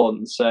picked up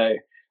on. So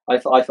I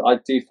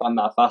do find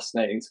that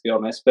fascinating, to be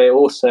honest, but it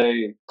also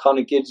kind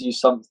of gives you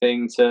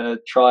something to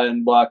try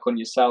and work on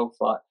yourself.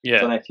 Like, I Yeah.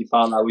 don't know if you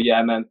found that with your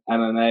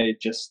MMA,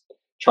 just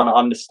trying to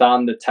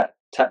understand the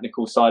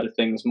technical side of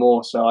things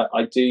more. So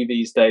I do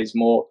these days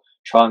more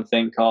try and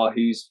think, oh,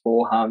 whose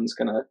forehand's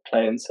going to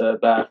play into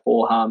their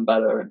forehand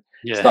better and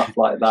Yeah. stuff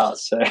like that.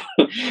 So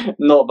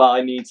not that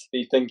I need to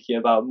be thinking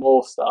about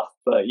more stuff,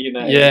 but Yeah.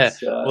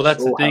 Well, it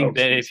that's the all thing, helps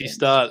Ben. these If you things.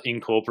 start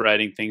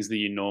incorporating things that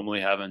you normally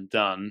haven't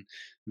done,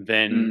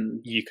 then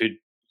Mm, you could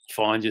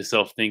find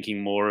yourself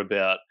thinking more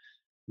about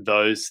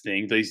those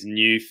things, these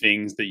new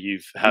things that you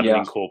haven't yeah,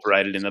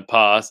 incorporated in the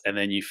past, and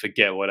then you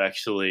forget what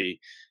actually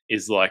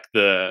is like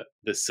the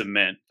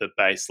cement, the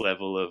base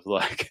level of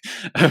like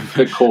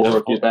the core of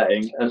of your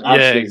betting, and yeah,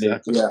 absolutely,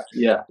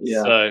 exactly. yeah.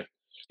 So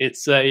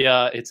it's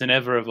an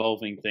ever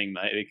evolving thing,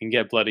 mate. It can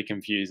get bloody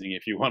confusing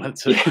if you want it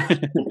Yeah.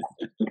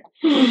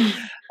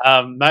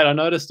 to. Mate, I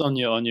noticed on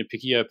your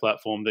Pickio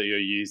platform that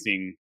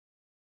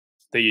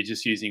you're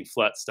just using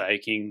flat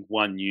staking,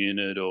 1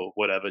 unit or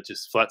whatever,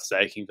 just flat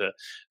staking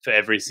for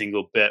every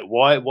single bet.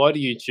 Why do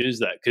you choose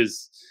that?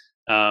 Because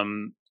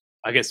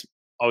I guess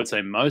I would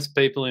say most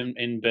people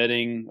in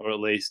betting, or at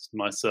least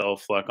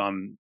myself, like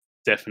I'm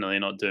definitely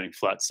not doing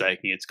flat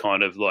staking. It's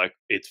kind of like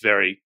it's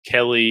very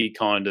Kelly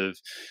kind of,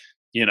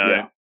 you know,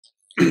 Yeah.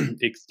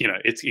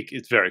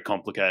 it's very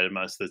complicated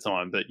most of the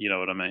time, but you know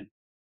what I mean.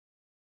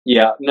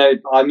 Yeah, no,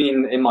 I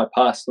mean, in my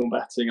personal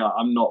betting,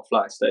 I'm not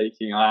flat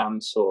staking. I am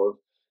sort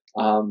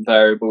of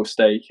variable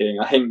staking.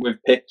 I think with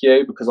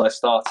Picchio, because I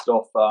started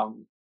off,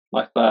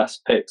 my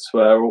first picks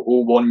were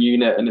all 1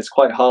 unit, and it's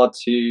quite hard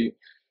to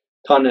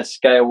kind of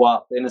scale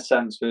up in a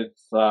sense with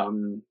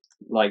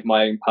like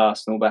my own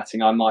personal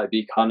betting. I might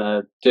be kind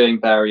of doing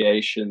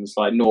variations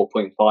like zero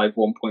point 0.5,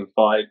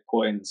 1.5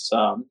 points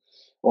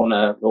on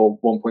a, or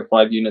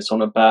 1.5 units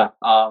on a bet.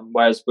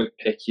 Whereas with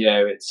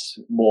Picchio, it's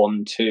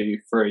 1, 2,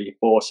 3,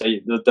 4. So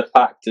the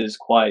factor is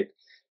quite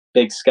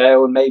big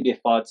scale. And maybe if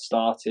I'd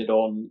started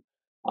on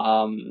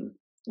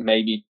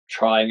maybe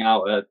trying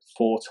out a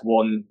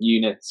 4-to-1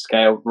 unit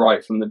scale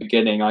right from the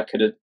beginning, I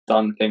could have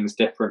done things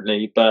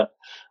differently. But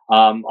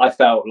I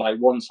felt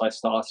like once I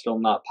started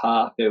on that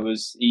path, it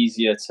was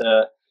easier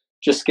to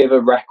just give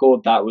a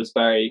record that was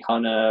very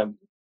kind of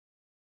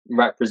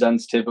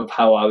representative of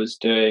how I was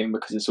doing,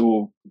 because it's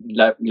all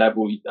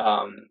level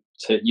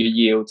to your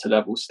yield to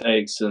level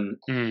stakes, and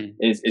Mm.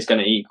 is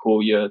going to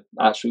equal your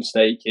actual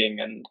staking.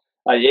 And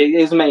it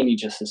is mainly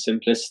just a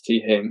simplicity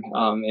thing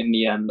in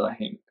the end, I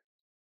think.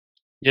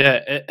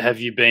 Yeah, have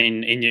you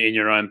been in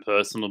your own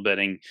personal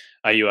betting?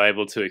 Are you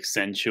able to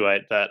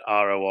accentuate that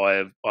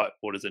ROI of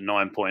what is it,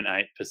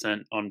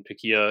 9.8% on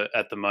Picchio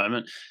at the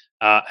moment?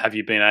 Have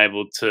you been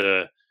able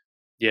to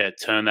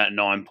turn that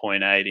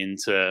 9.8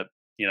 into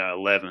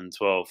 11,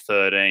 12,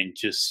 13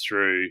 just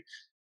through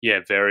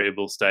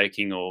variable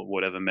staking or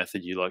whatever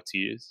method you like to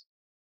use?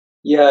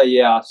 Yeah,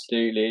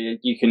 absolutely.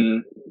 You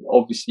can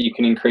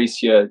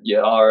increase your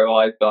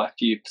ROI by a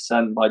few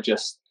percent by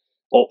just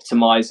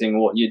optimizing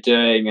what you're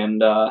doing.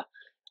 And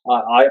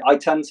I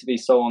tend to be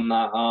someone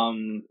that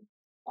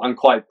I'm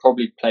quite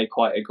probably play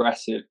quite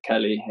aggressive,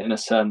 Kelly, in a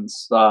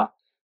sense that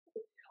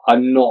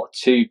I'm not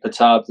too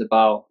perturbed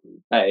about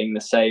betting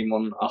the same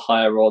on a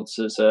higher odds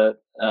as a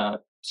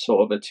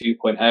sort of a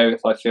 2.0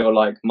 if I feel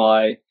like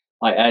my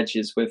edge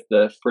is with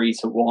the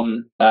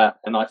 3-to-1 bet,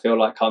 and I feel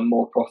like I'm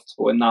more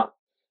profitable in that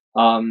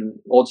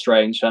odds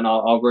range, and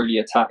I'll really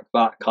attack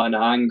that kind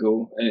of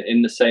angle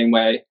in the same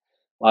way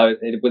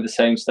with the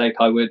same stake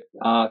I would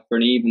for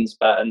an evens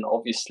bet. And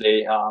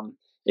obviously,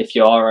 if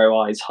your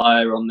ROI is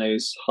higher on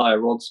those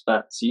higher odds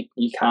bets,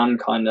 you can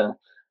kind of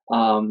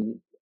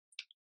um,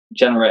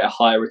 generate a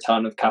higher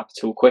return of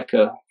capital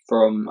quicker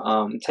from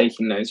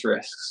taking those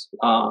risks.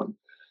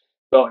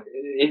 But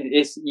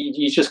it's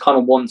you just kind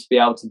of want to be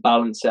able to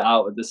balance it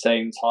out at the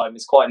same time.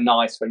 It's quite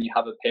nice when you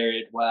have a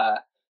period where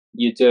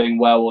you're doing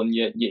well on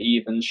your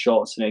even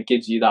shots, and it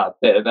gives you that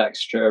bit of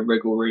extra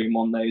wriggle room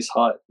on those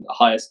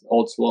highest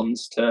odds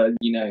ones to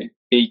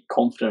be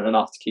confident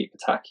enough to keep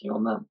attacking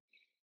on them.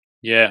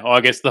 Yeah,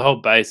 I guess the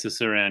whole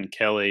basis around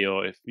Kelly,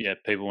 or if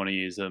people want to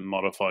use a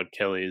modified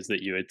Kelly, is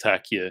that you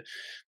attack you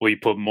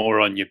put more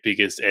on your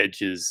biggest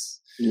edges.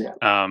 Yeah,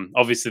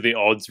 Obviously, the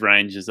odds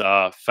ranges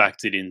are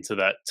factored into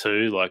that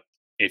too. Like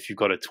if you've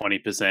got a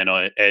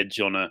 20% edge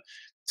on a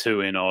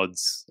 2 in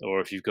odds, or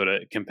if you've got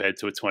it compared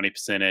to a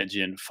 20% edge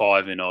in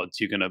 5 in odds,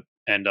 you're going to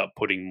end up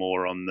putting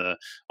more on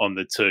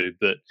the 2.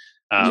 But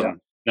Yeah.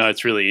 no,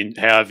 it's really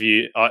how have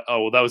you?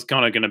 Well, that was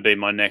kind of going to be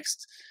my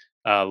next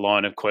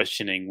line of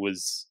questioning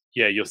was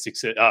your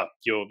success,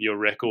 your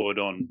record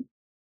on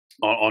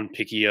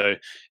Pichio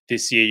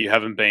this year. You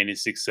haven't been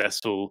as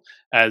successful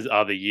as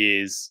other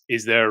years.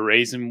 Is there a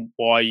reason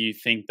why you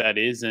think that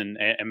is? And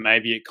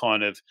maybe it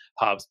kind of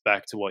harps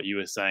back to what you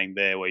were saying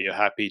there, where you're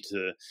happy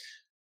to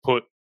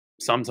put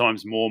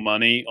sometimes more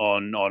money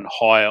on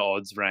higher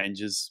odds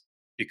ranges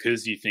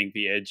because you think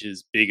the edge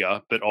is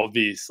bigger, but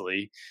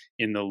obviously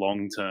in the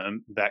long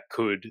term that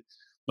could,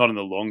 not in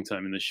the long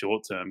term, in the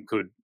short term,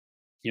 could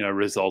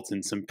result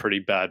in some pretty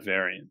bad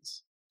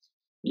variance.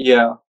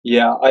 Yeah,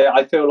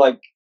 I feel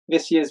like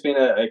this year's been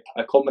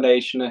a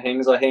combination of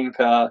things. I think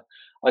I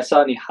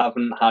certainly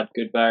haven't had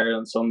good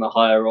variance on the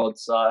higher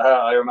odds.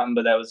 I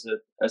remember there was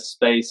a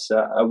space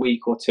a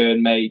week or two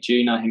in May,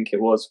 June, I think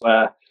it was,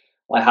 where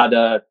I had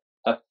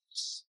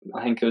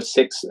I think it was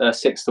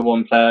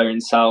 6-1 player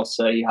in South,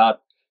 so he had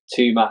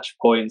 2 match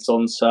points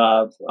on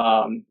serve,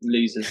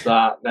 loses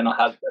that. Then I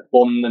had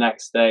one the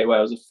next day where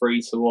it was a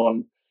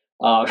 3-1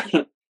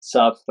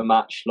 serve for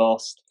match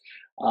lost.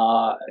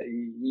 I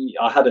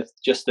had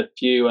just a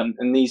few,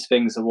 and these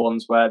things are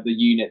ones where the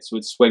units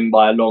would swing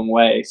by a long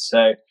way.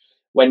 So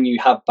when you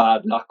have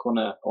bad luck on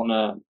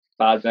a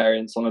bad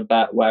variance on a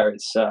bet where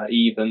it's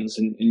evens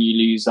and you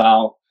lose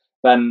out,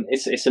 then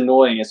it's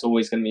annoying. It's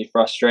always going to be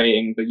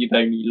frustrating, but you've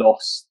only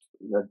lost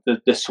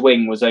the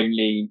swing was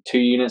only 2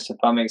 units, if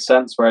that makes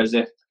sense. Whereas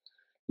if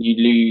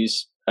you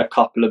lose a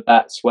couple of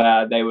bets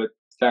where they were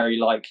very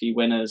likely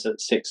winners at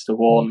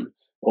 6-1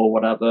 or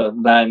whatever,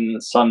 then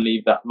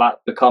suddenly that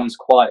becomes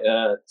quite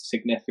a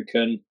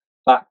significant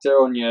factor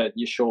on your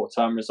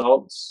short-term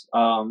results.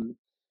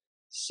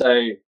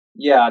 So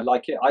yeah,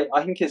 like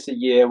I think it's a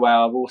year where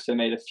I've also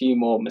made a few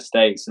more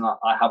mistakes than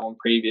I have on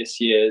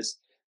previous years.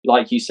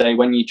 Like you say,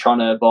 when you're trying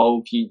to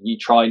evolve, you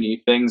try new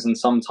things, and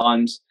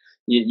sometimes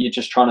you're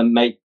just trying to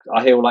make.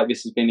 I feel like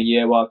this has been a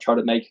year where I've tried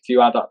to make a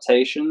few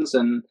adaptations,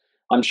 and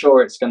I'm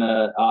sure it's going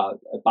to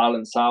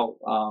balance out.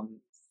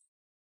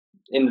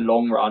 In the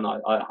long run,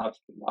 I have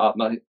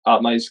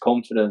utmost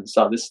confidence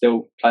that there's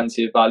still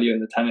plenty of value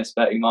in the tennis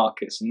betting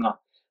markets, and that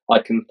I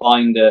can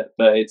find it.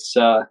 But it's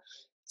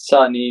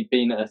certainly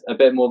been a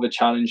bit more of a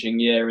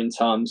challenging year in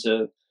terms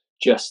of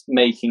just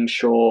making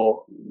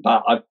sure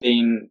that I've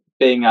been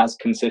being as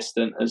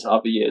consistent as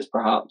other years.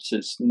 Perhaps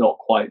it's not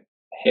quite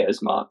hit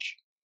as much.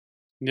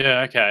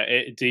 Yeah.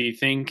 Okay. Do you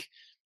think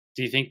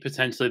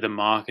potentially the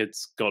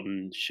market's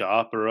gotten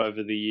sharper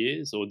over the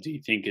years, or do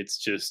you think it's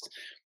just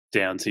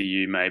down to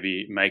you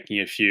maybe making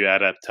a few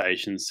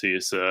adaptations to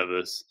your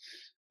service?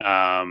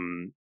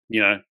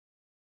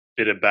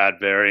 Bit of bad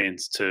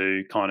variance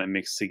to kind of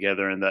mix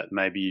together, and that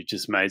maybe you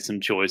just made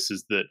some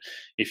choices that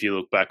if you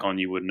look back on,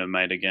 you wouldn't have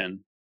made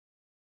again.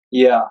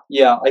 Yeah.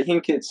 I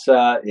think it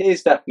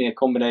is definitely a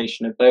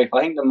combination of both.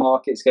 I think the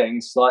market's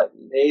getting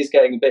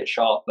a bit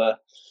sharper.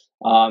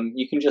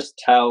 You can just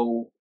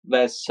tell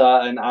there's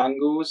certain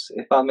angles,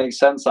 if that makes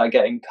sense, that are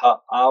getting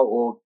cut out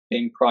or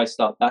being priced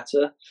up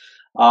better.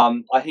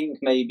 I think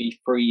maybe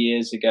 3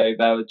 years ago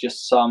there were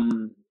just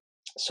some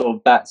sort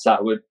of bets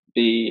that would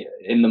be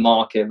in the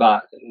market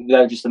that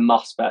they're just a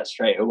must bet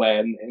straight away,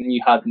 and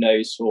you had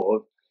no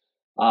sort of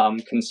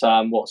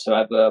concern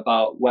whatsoever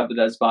about whether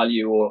there's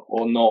value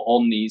or not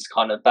on these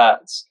kind of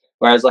bets.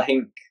 Whereas I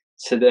think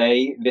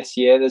this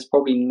year, there's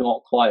probably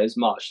not quite as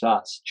much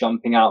that's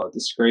jumping out at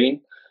the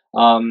screen.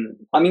 I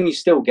mean, you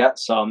still get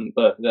some,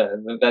 but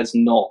there's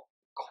not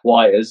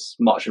quite as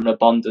much of an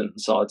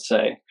abundance, I'd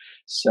say.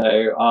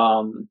 So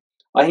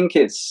I think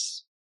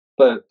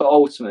but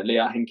ultimately,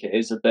 I think it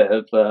is a bit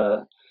of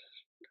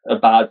a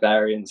bad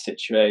variance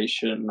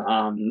situation,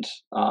 and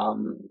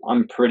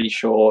I'm pretty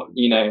sure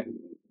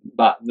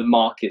that the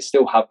market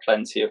still have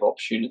plenty of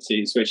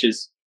opportunities, which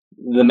is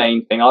the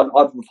main thing. I'd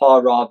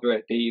far rather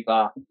it be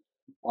that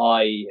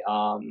I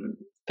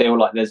feel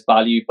like there's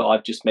value, but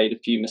I've just made a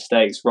few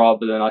mistakes,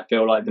 rather than I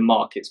feel like the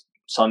market's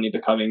suddenly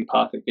becoming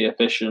perfectly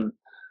efficient.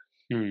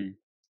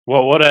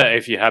 Well,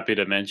 if you're happy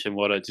to mention,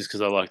 just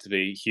because I like to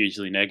be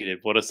hugely negative,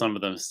 what are some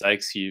of the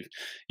mistakes you've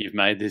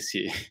made this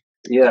year?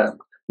 Yeah.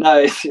 No,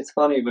 it's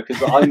funny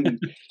because I'm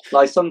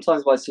like,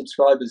 sometimes my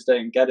subscribers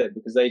don't get it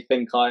because they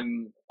think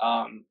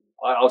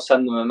I'll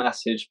send them a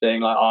message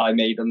being like, I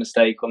made a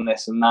mistake on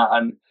this and that,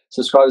 and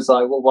subscribers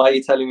are like, well, why are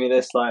you telling me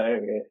this? Like,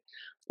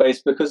 but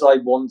it's because I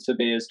want to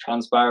be as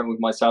transparent with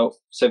myself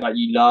so that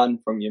you learn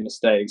from your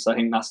mistakes. I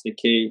think that's the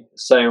key.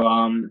 So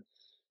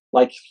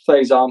like, for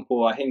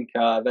example, I think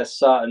there's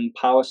certain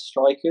power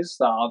strikers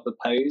that I've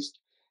opposed,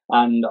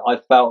 and I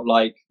felt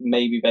like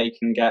maybe they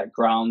can get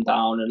ground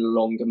down in a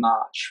longer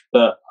match,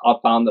 but I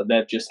found that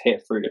they've just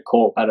hit through the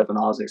court better than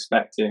I was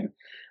expecting.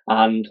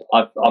 And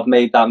I've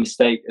made that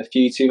mistake a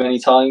few too many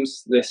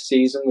times this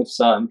season with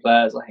certain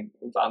players. I think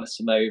with Anna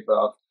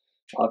Samova,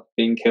 I've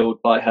been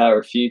killed by her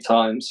a few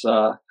times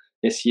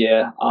this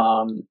year.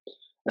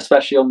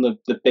 especially on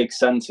the big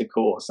centre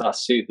courts that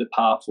suit the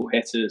powerful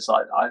hitters.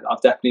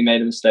 I've definitely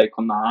made a mistake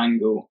on that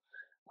angle.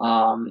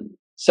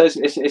 So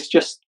it's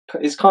just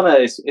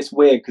it's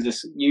weird because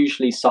it's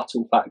usually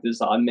subtle factors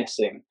that I'm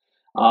missing,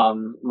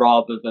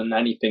 rather than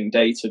anything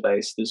data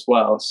based as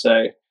well.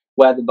 So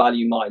where the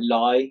value might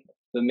lie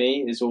for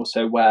me is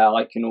also where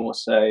I can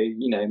also,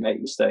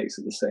 make mistakes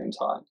at the same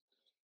time.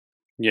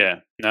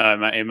 Yeah,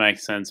 no, it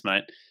makes sense,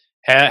 mate.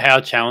 How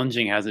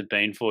challenging has it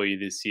been for you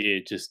this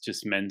year,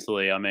 just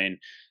mentally? I mean,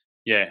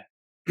 yeah,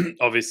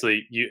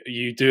 obviously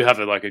you do have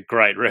like a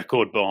great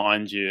record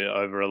behind you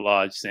over a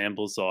large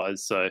sample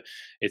size, so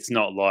it's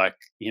not like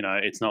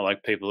it's not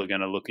like people are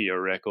going to look at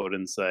your record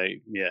and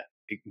say, yeah,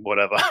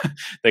 whatever,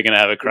 they're going to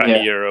have a crap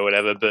Yeah, year or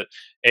whatever. But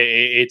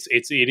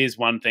it is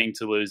one thing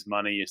to lose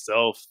money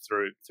yourself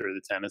through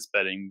the tennis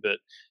betting, but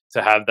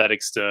to have that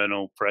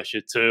external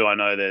pressure too. I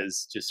know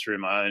there's, just through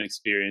my own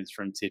experience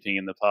from tipping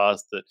in the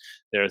past, that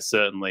there are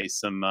certainly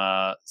some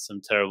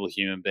terrible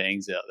human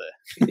beings out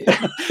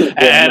yeah, there.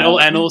 yeah, no,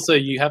 And also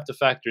you have to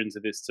factor into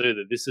this too,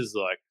 that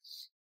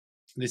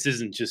this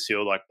isn't just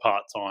your like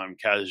part-time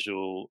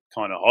casual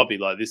kind of hobby.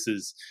 Like this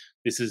is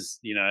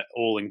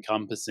all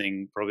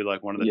encompassing, probably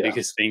like one of the yeah,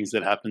 biggest things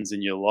that happens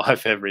in your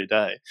life every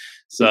day.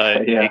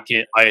 So yeah,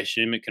 yeah. I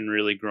assume it can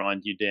really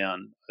grind you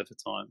down over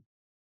time.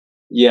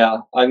 Yeah,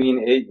 I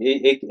mean,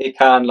 it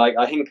can. Like,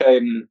 I think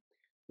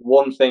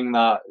one thing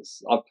that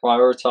I've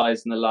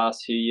prioritized in the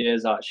last few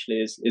years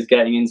actually is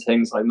getting into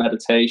things like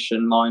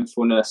meditation,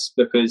 mindfulness,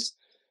 because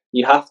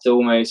you have to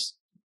almost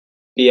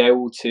be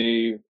able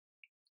to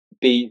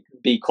be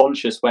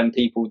conscious when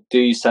people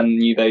do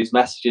send you those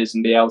messages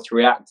and be able to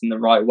react in the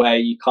right way.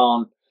 You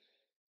can't,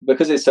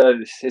 because it's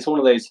one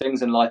of those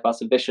things in life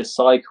that's a vicious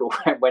cycle.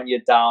 When you're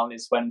down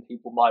is when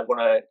people might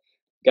want to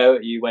go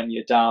at you when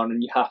you're down,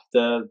 and you have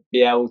to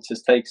be able to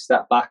take a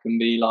step back and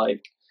be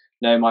like,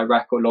 no, my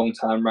record,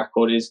 long-term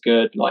record is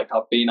good. Like,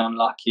 I've been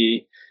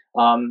unlucky.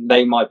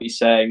 They might be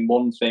saying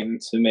one thing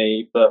to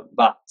me, but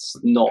that's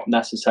not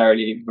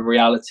necessarily the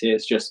reality.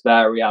 It's just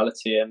their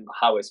reality and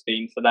how it's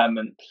been for them.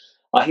 And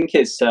I think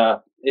it's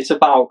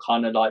about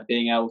kind of like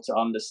being able to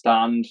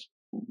understand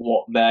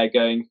what they're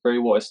going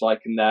through, what it's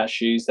like in their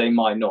shoes. They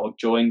might not have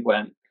joined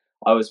when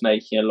I was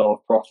making a lot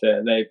of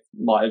profit. They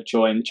might have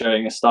joined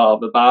during a start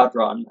of a bad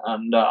run,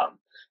 and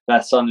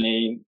they're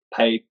suddenly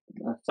paid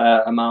a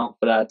fair amount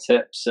for their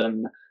tips,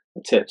 and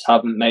the tips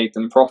haven't made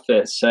them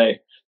profit. So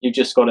you've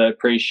just got to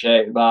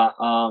appreciate that.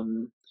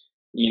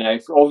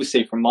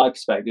 Obviously from my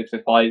perspective,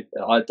 if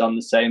I'd done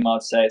the same,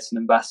 I'd say it's an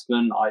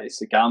investment.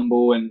 It's a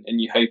gamble, and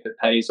you hope it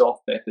pays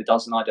off. But if it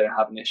doesn't, I don't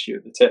have an issue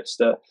with the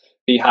tipster.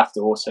 But you have to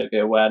also be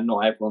aware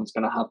not everyone's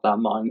going to have that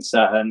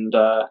mindset, and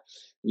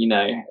you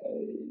know,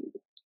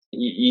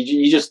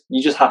 you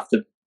just have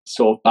to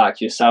sort of back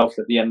yourself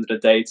at the end of the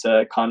day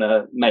to kind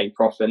of make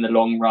profit in the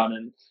long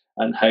run,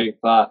 and hope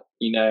that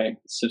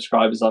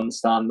subscribers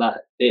understand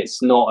that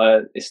it's not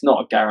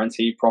a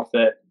guaranteed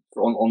profit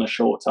on a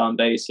short term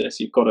basis.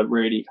 You've got to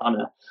really kind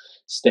of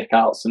stick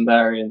out some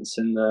variance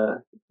in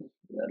the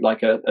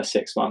like a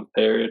 6 month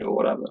period or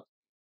whatever.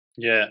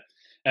 Yeah,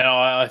 and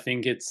I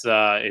think it's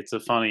a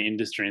funny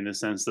industry in the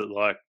sense that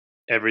like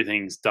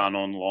everything's done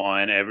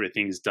online,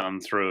 everything's done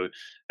through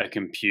a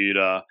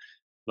computer.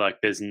 Like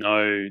there's not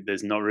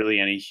really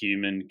any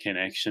human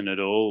connection at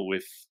all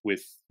with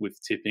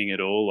tipping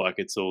at all. Like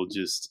it's all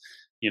just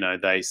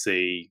they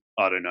see,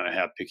 I don't know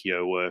how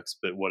Pickio works,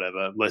 but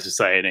whatever. Let's just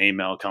say an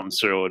email comes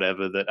through or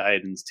whatever that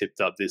Aidan's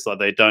tipped up this. Like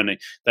they don't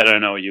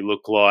know what you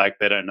look like.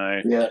 They don't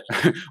know Yeah,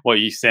 what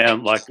you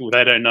sound like.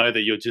 They don't know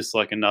that you're just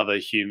like another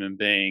human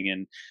being.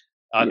 And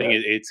I think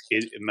yeah,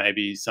 it may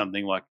be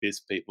something like this.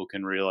 People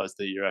can realize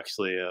that you're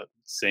actually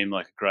seem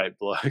like a great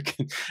bloke,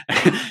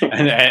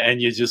 and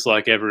you're just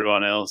like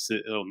everyone else,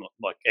 or not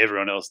like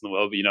everyone else in the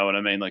world. But you know what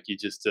I mean? Like you're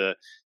just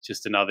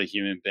another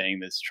human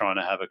being that's trying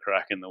to have a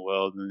crack in the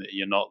world, and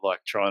you're not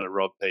like trying to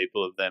rob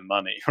people of their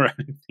money or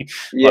anything like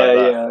yeah,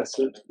 that. yeah.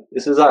 So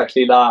it's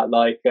exactly that.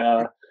 Like,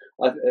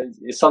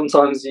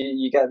 sometimes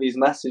you get these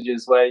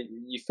messages where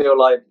you feel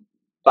like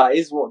that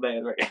is what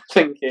they're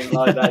thinking,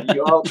 like that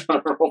you are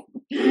trying to rob.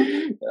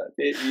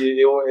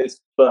 You always,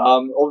 but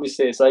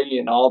obviously it's only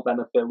in our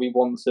benefit. We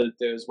want to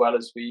do as well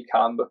as we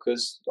can,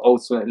 because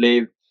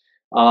ultimately,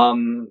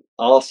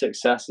 our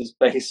success is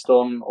based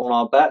on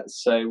our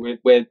bets. So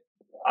we're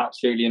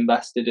absolutely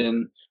invested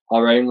in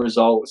our own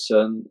results,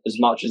 and as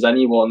much as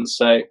anyone.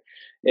 So,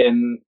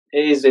 it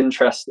is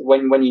interesting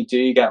when you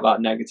do get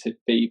that negative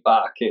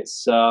feedback.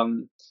 It's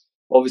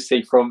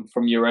obviously from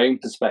your own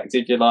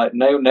perspective, you're like,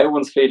 no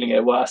one's feeling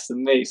it worse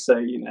than me.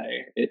 So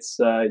it's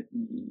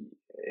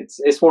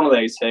one of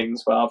those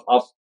things where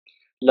I've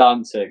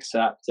learned to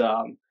accept.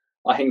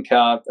 I think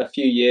a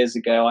few years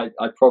ago,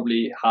 I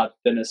probably had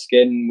thinner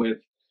skin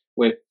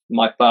with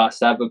my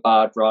first ever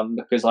bad run,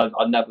 because I'd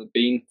never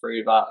been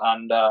through that.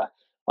 And I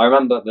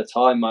remember at the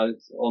time I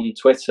was on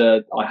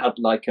Twitter, I had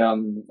like a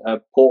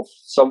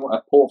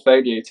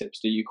portfolio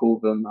tipster, you call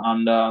them,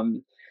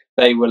 and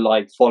they were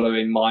like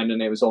following mine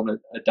and it was on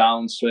a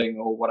downswing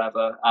or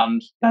whatever,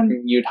 and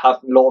then you'd have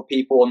a lot of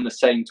people on the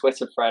same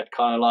Twitter thread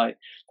kind of like,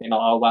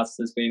 oh,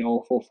 Wazda's been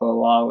awful for a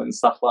while and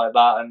stuff like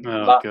that, and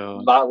Oh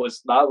god.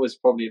 that was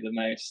probably the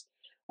most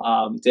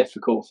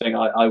difficult thing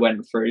I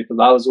went through, but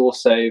that was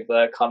also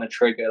the kind of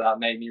trigger that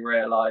made me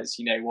realize,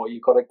 what,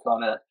 you've got to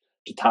kind of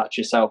detach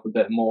yourself a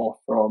bit more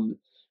from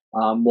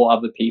what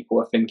other people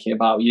are thinking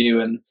about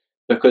you, and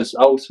because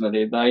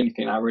ultimately the only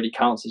thing that really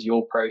counts is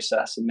your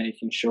process and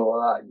making sure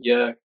that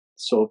you're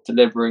sort of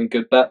delivering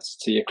good bets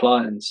to your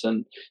clients.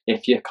 And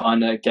if you're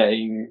kind of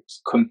getting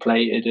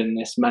completed in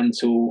this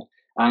mental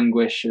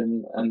anguish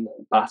and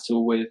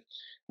battle with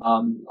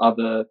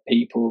other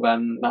people,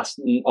 then that's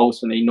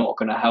ultimately not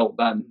going to help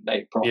them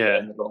make profit Yeah.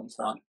 in the long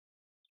term.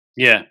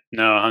 Yeah,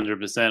 no,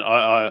 100%.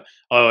 I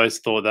always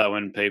thought that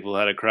when people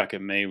had a crack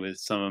at me with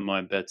some of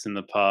my bets in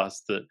the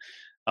past, that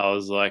I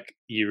was like,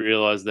 you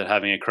realize that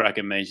having a crack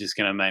at me is just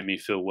going to make me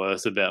feel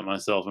worse about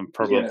myself and Yeah,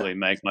 probably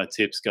make my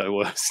tips go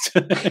worse.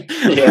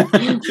 yeah,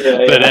 But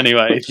yeah,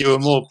 anyway, if you were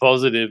more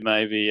positive,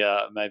 maybe we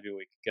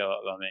could go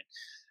up. I mean,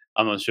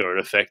 I'm not sure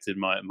it affected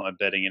my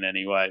betting in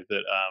any way,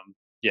 but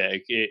yeah,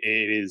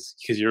 it is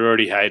because you're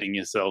already hating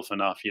yourself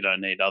enough. You don't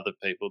need other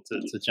people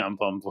to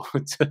jump on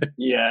board too.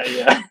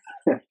 yeah,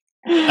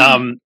 yeah.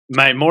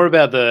 Mate, more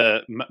about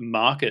the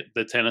market,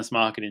 the tennis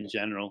market in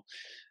general.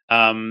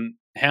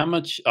 How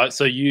much?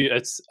 So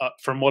it's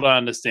from what I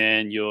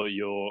understand,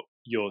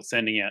 you're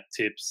sending out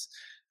tips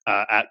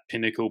at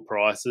pinnacle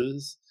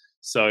prices.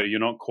 So you're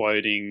not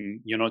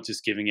quoting, you're not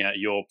just giving out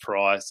your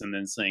price and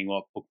then seeing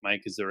what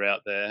bookmakers are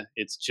out there.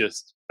 It's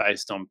just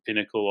based on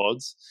pinnacle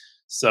odds.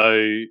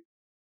 So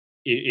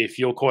if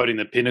you're quoting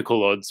the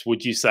pinnacle odds,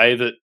 would you say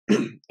that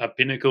a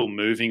pinnacle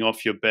moving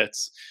off your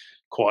bets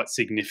quite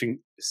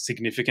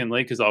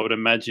significantly? Because I would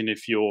imagine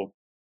if you're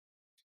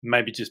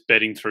maybe just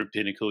betting through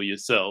pinnacle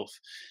yourself,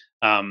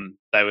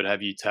 they would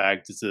have you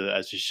tagged as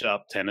a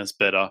sharp tennis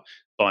better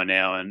by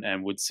now,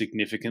 and would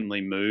significantly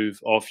move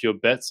off your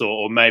bets,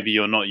 or maybe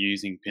you're not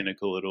using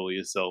pinnacle at all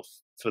yourself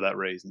for that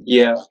reason.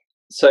 Yeah.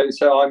 So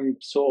I'm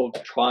sort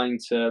of trying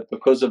to,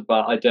 because of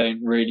that, I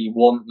don't really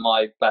want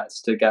my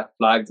bets to get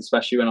flagged,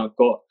 especially when I've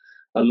got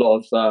a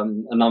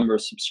number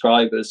of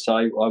subscribers. So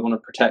I want to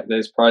protect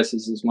those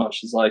prices as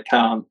much as I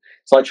can.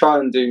 So I try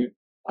and do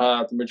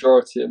the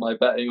majority of my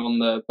betting on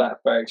the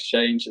Betfair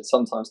exchange. It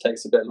sometimes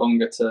takes a bit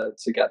longer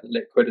to get the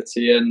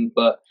liquidity in,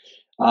 but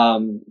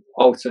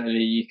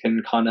ultimately you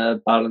can kind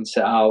of balance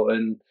it out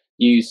and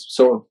use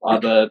sort of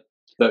other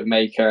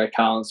bookmaker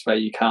accounts where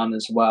you can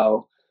as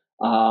well.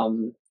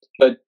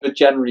 But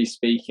generally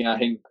speaking, I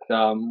think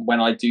when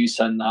I do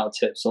send out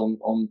tips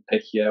on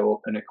Pickio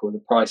or Pinnacle,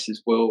 the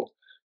prices will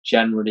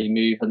generally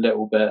move a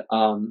little bit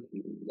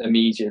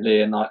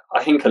immediately, and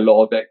I think a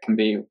lot of it can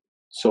be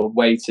sort of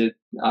weighted,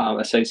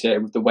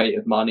 associated with the weight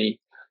of money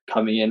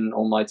coming in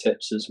on my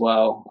tips as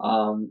well.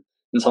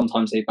 And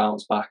sometimes they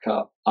bounce back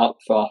up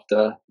for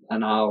after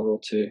an hour or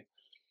two.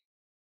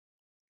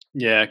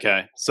 Yeah.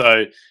 Okay.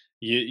 So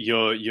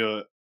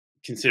you're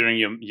considering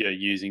you're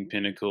using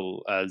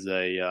Pinnacle as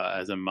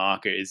a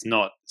marker is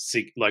not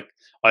like,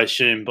 I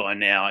assume by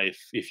now,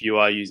 if you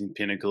are using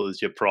Pinnacle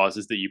as your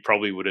prices, that you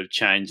probably would have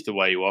changed the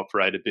way you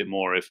operate a bit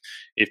more if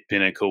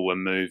Pinnacle were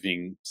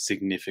moving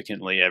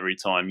significantly every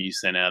time you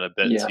sent out a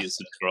bet to your Yes.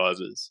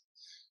 subscribers.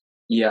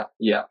 Yeah.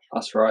 Yeah.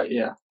 That's right.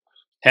 Yeah.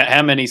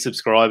 How many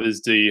subscribers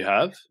do you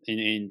have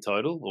in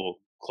total, or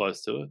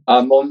close to it?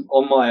 On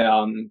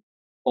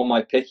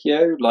my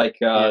Pickio, like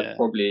Yeah.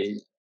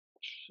 probably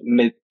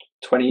mid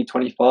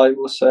 2025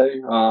 or so.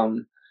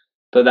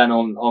 But then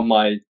on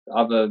my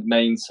other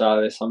main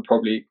service, I'm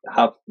probably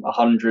have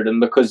 100,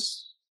 and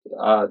because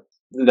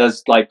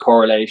there's like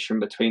correlation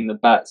between the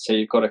bets, so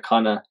you've got to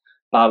kind of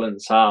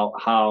balance out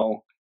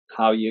how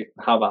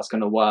that's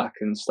going to work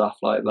and stuff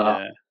like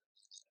that.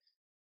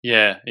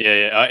 Yeah.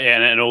 Yeah.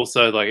 And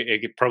also, like,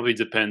 it probably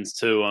depends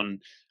too on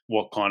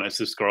what kind of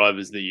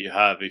subscribers that you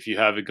have. If you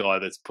have a guy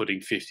that's putting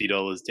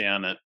 $50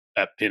 down at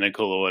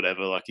Pinnacle or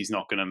whatever, like, he's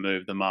not going to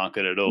move the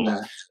market at all.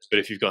 No. But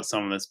if you've got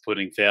someone that's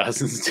putting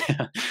thousands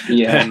down,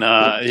 Yeah. then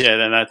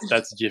then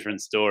that's a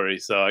different story.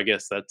 So I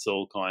guess that's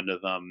all kind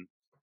of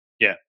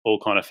all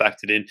kind of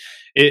factored in.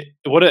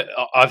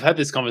 I've had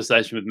this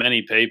conversation with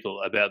many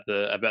people about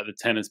the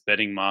tennis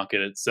betting market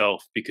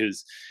itself,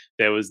 because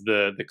there was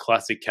the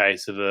classic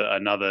case of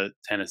another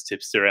tennis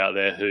tipster out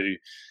there who,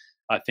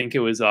 I think it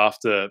was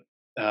after,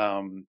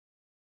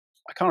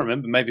 I can't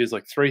remember, maybe it was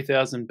like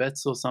 3,000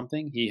 bets or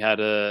something. He had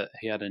a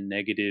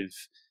negative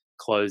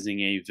closing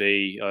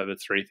EV over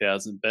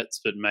 3,000 bets,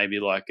 but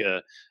maybe like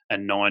a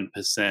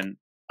 9%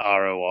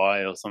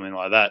 ROI or something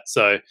like that.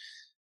 So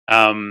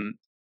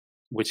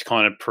which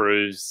kind of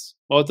proves,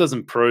 well, it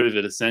doesn't prove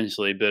it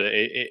essentially, but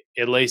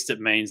at least it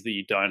means that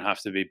you don't have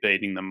to be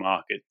beating the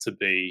market to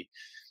be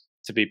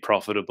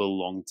profitable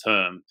long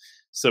term.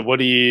 So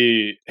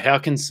how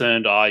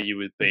concerned are you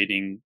with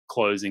beating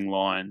closing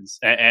lines,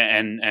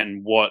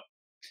 and what,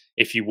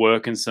 if you were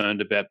concerned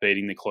about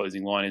beating the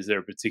closing line, is there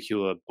a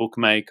particular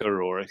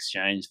bookmaker or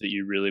exchange that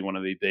you really want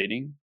to be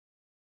beating?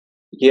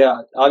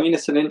 Yeah, I mean,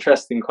 it's an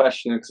interesting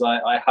question because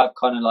I have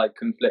kind of like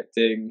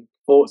conflicting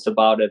thoughts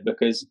about it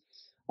because,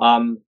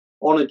 um,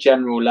 on a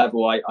general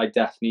level, I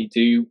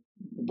definitely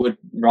would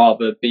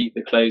rather beat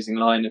the closing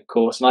line, of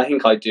course, and I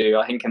think I do.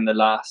 I think in the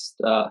last,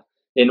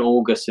 in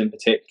August in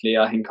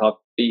particular, I think I've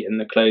beaten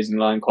the closing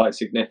line quite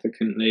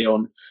significantly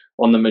on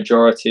the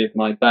majority of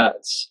my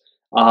bets.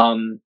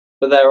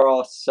 But there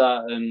are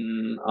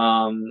certain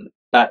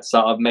bets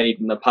that I've made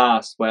in the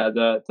past where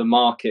the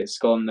market's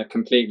gone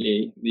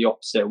the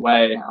opposite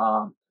way.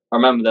 I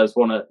remember there was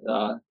one at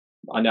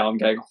I know I'm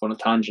going off on a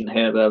tangent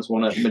here. But there was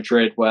one at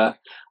Madrid where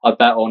I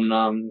bet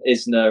on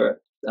Isner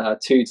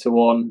at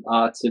 2-1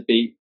 to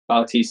beat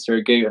Bautista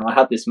Agut, and I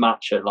had this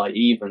match at like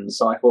even,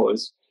 so I thought it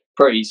was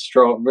pretty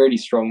strong, really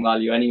strong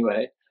value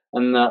anyway.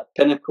 And that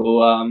Pinnacle,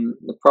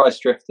 the price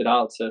drifted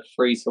out to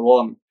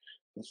 3-1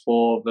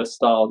 before the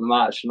start of the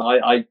match, and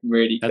I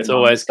really That's couldn't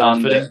always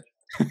understand comforting.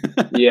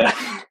 it. Yeah.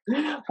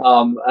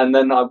 And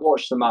then I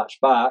watched the match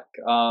back,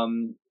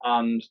 and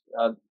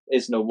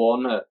Isner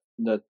won at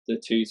the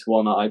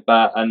 2-1 that I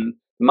bet, and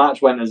the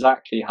match went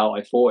exactly how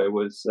I thought it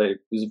was. It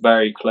was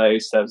very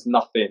close. There was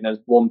nothing. There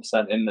was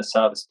 1% in the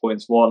service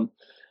points won.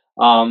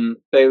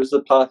 But it was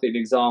the perfect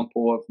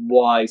example of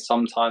why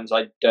sometimes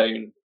I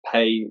don't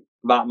pay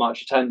that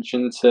much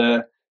attention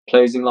to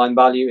closing line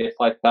value. If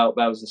I felt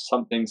there was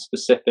something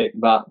specific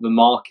that the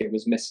market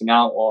was missing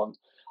out on,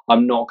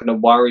 I'm not going to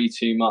worry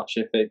too much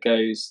if it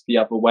goes the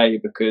other way,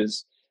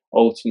 because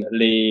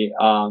ultimately,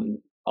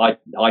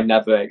 I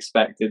never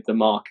expected the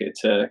market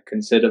to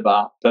consider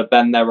that. But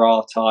then there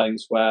are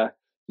times where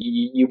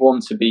you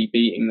want to be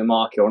beating the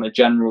market on a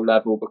general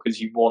level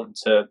because you want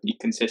to be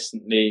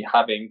consistently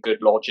having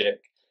good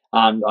logic.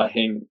 And I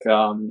think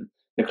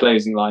the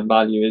closing line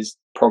value is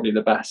probably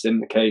the best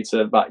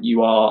indicator that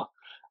you are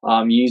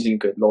using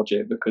good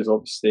logic, because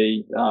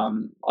obviously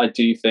I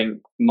do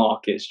think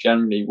markets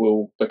generally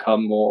will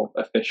become more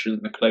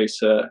efficient the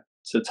closer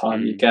to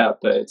time you get.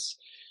 But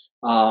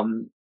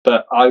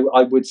but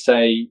I would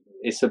say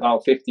it's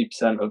about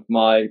 50% of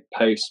my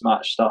post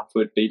match stuff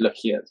would be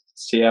looking at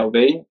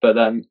CLV, but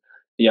then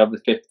the other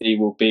 50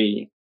 will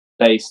be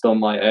based on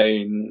my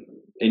own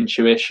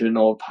intuition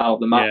of how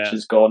the match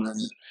has gone,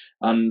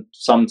 and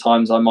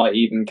sometimes I might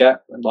even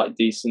get like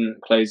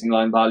decent closing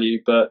line value,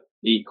 but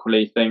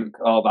equally think,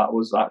 oh, that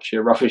was actually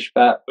a rubbish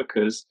bet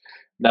because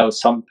there was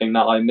something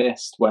that I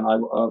missed when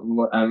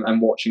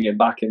and watching it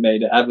back, it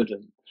made it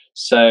evident.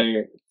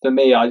 So for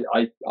me, I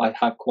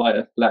have quite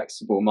a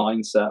flexible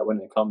mindset when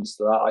it comes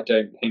to that. I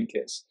don't think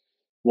it's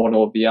one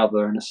or the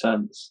other in a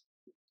sense.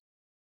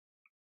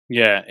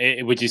 Yeah,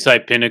 would you say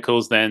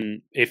Pinnacles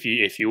then, if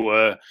you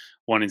were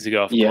wanting to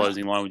go off a Yeah.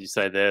 closing line, would you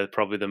say they're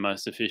probably the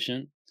most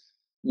efficient?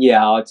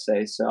 Yeah, I'd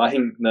say so. I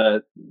think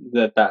the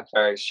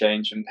Betfair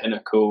Exchange and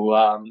Pinnacle,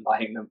 I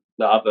think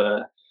the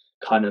other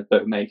kind of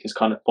bookmakers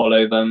kind of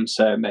follow them,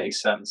 so it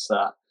makes sense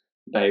that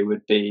they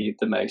would be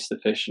the most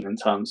efficient in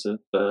terms of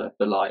the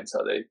lines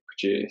that they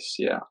produce.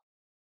 Yeah.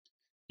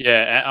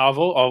 Yeah, I've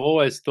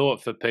always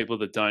thought, for people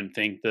that don't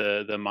think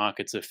the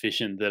market's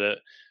efficient, that it,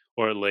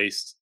 or at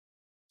least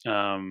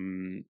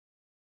um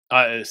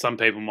some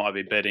people might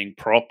be betting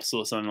props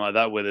or something like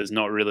that, where there's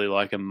not really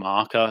like a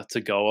marker to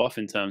go off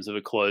in terms of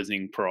a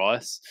closing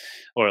price,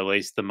 or at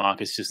least the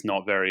market's just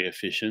not very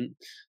efficient.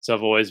 So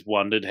I've always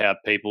wondered how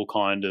people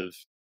kind of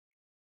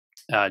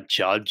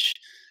judge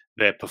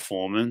their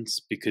performance,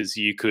 because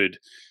you could,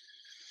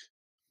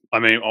 I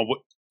mean,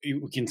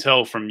 you can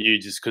tell from you,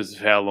 just because of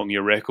how long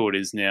your record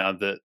is now,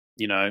 that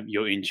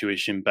your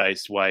intuition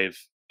based way of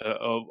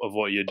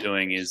what you're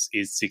doing is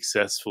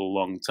successful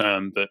long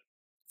term. But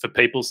for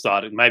people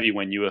starting, maybe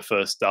when you were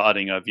first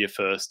starting over your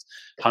first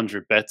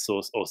 100 bets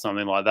or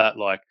something like that,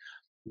 like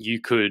you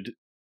could,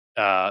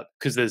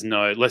 because there's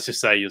no, let's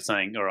just say you're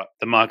saying, all right,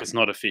 the market's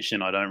not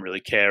efficient, I don't really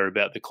care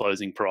about the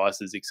closing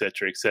prices,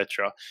 etc.,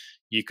 etc.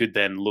 You could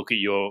then look at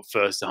your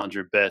first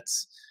 100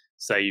 bets,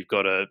 say you've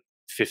got a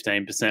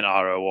 15%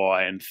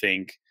 ROI, and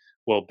think,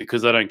 well,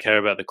 because I don't care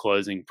about the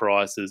closing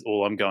prices,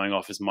 all I'm going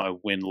off is my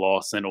win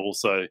loss, and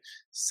also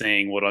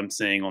seeing what I'm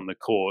seeing on the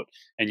court.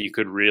 And you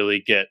could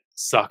really get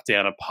sucked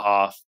down a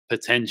path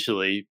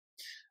potentially,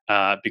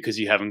 because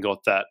you haven't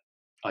got that,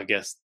 I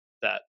guess,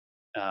 that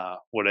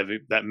whatever,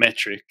 that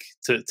metric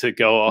to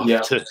go off,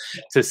 Yeah.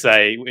 to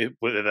say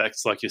whether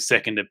that's like your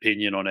second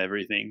opinion on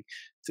everything,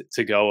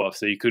 to go off.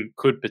 So you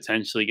could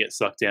potentially get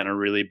sucked down a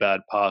really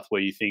bad path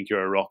where you think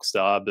you're a rock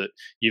star, but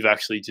you've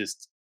actually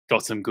just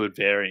got some good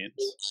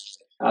variance.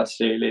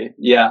 Absolutely.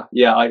 Yeah.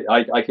 Yeah.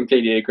 I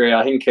completely agree.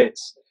 I think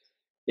it's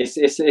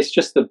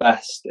just the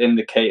best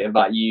indicator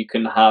that you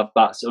can have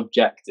that's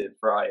objective,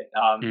 right?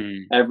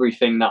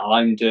 Everything that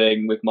I'm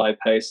doing with my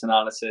post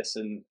analysis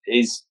and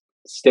is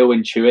still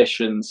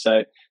intuition.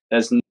 So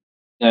there's no,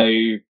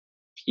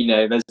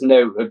 there's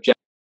no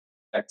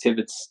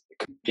objectivity,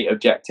 complete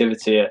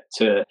objectivity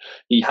to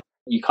you.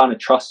 You kind of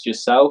trust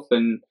yourself,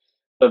 and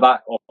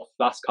but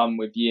that's come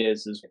with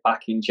years. As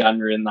back in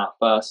January, in that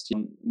first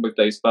with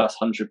those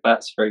first 100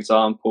 bets, for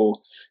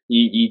example,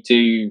 you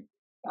do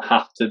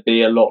have to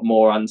be a lot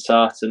more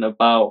uncertain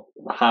about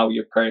how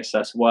your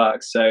process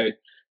works. So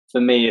for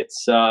me,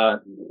 it's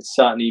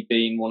certainly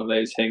been one of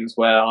those things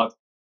where I've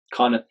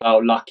kind of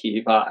felt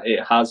lucky that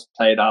it has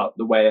played out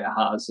the way it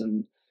has,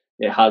 and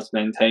it has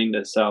maintained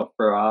itself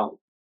throughout.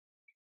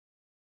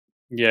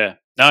 Yeah.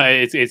 No,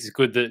 it's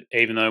good that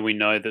even though we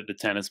know that the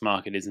tennis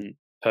market isn't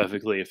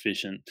perfectly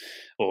efficient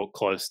or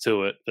close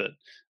to it, that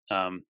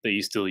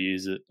you still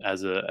use it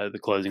as the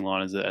closing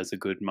line as a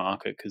good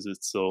market, because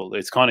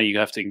it's kind of, you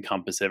have to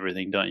encompass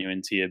everything, don't you,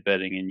 into your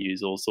betting and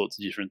use all sorts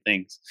of different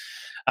things.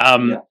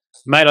 Yeah.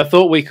 Mate, I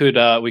thought we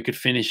could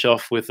finish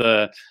off with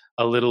a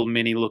little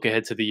mini look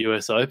ahead to the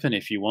US Open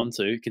if you want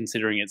to,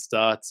 considering it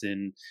starts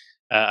in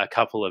a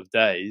couple of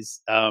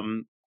days.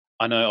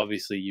 I know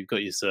obviously you've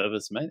got your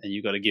service, mate, and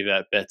you've got to give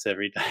out bets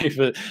every day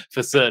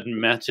for certain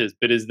matches.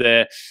 But is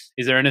there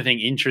anything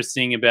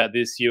interesting about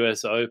this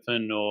US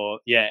Open, or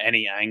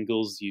any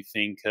angles you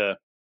think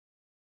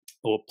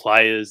or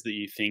players that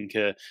you think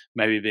are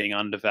maybe being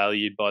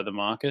undervalued by the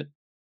market?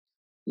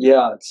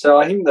 Yeah, so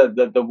I think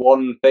that the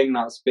one thing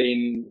that's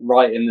been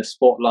right in the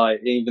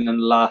spotlight, even in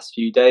the last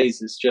few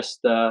days, is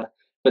just the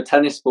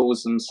tennis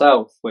balls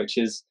themselves, which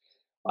is,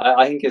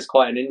 I think, is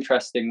quite an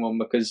interesting one,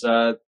 because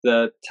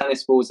the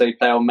tennis balls they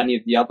play on many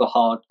of the other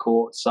hard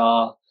courts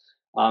are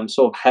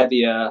sort of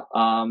heavier,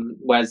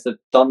 whereas the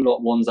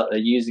Dunlop ones that they're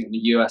using in the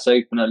US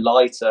Open are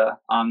lighter,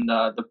 and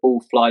the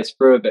ball flies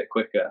through a bit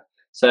quicker.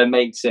 So it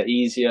makes it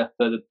easier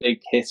for the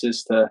big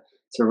hitters to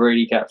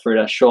really get through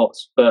their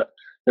shots. But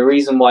the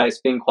reason why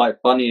it's been quite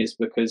funny is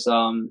because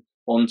on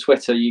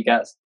Twitter you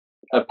get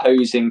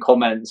opposing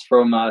comments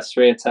from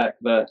Swiatek,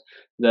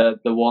 the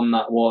one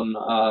that won,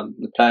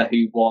 the player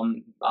who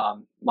won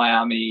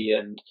Miami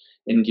and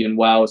Indian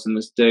Wells and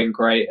was doing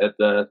great at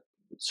the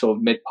sort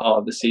of mid part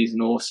of the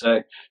season.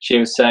 Also, she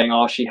was saying,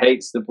 "Oh, she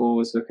hates the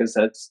balls because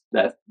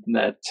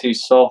they're too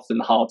soft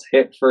and hard to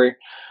hit through."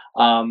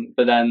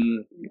 But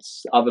then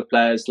other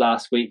players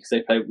last week, because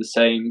they played with the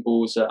same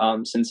balls at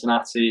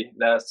Cincinnati,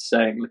 they're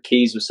saying, the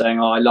Keys was saying,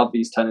 "Oh, I love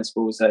these tennis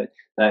balls.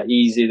 They're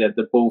easy. That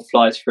the ball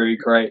flies through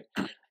great."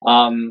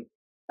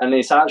 And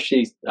it's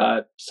actually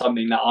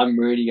something that I'm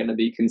really going to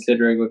be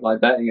considering with my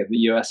betting at the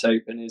US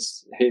Open,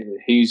 is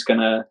who's going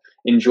to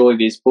enjoy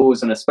these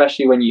balls. And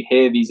especially when you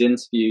hear these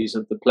interviews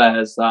of the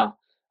players that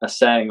are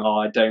saying, "Oh,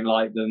 I don't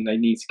like them. They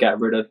need to get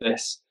rid of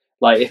this."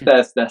 Like, if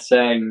they're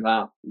saying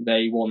that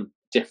they want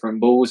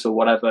different balls or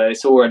whatever,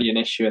 it's already an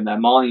issue in their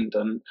mind.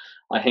 And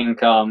I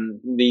think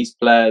these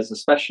players,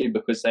 especially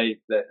because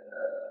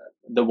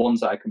the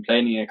ones that are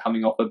complaining are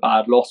coming off a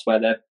bad loss where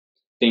they're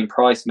being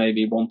priced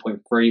maybe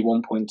 1.3,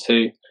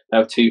 1.2. There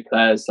were two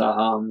players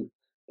that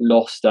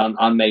lost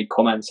and made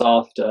comments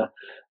after.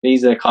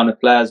 These are kind of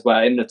players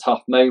where, in the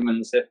tough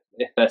moments,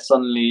 if they're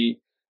suddenly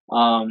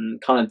kind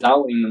of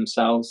doubting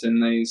themselves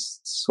in these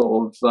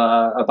sort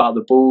of about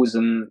the balls,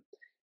 and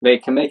they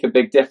can make a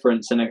big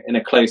difference in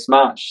a close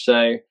match.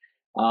 So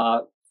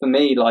for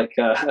me, like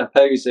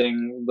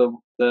opposing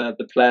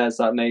the players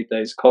that made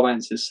those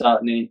comments is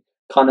certainly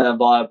kind of a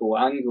viable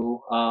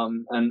angle,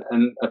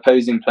 and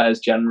opposing players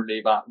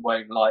generally that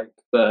won't like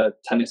the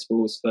tennis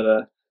balls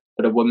for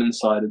the women's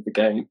side of the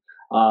game.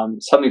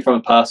 Something from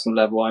a personal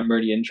level I'm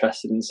really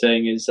interested in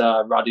seeing is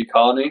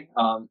Raducanu,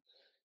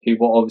 who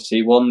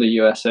obviously won the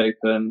US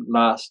Open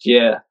last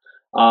year.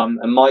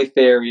 And my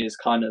theory is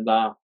kind of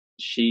that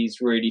she's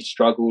really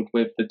struggled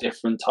with the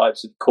different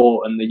types of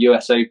court, and the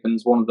US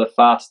Open's one of the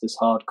fastest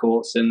hard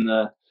courts in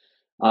the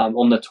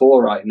on the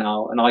tour right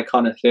now. And I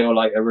kind of feel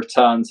like a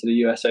return to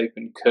the US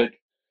Open could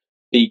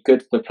be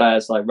good for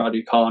players like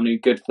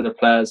Raducanu, good for the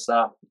players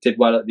that did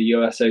well at the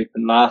US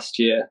Open last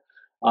year.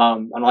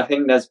 And I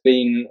think there's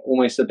been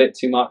almost a bit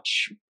too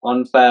much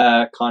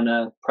unfair kind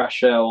of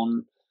pressure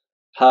on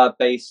her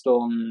based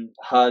on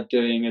her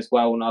doing as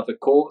well on other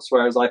courts,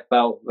 whereas I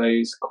felt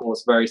those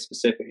courts very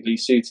specifically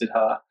suited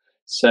her.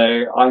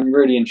 So I'm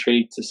really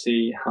intrigued to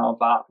see how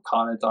that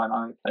kind of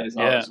dynamic plays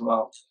out Yeah. as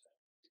well.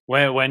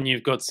 When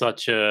you've got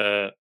such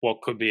a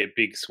what could be a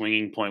big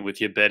swinging point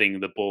with your betting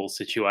the ball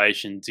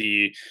situation,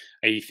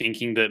 are you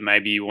thinking that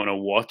maybe you want to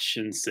watch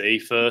and see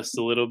first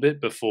a little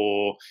bit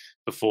before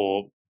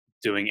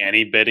doing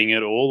any betting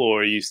at all,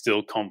 or are you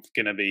still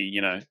going to be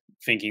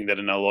thinking that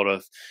in a lot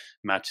of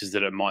matches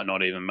that it might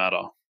not even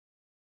matter?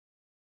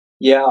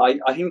 Yeah,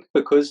 I think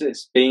because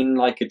it's been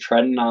like a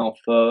trend now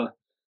for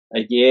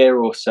a year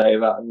or so,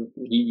 that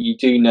you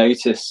do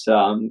notice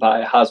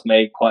that it has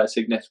made quite a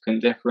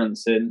significant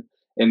difference in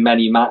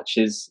many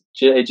matches.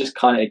 It just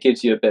kind of, it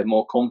gives you a bit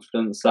more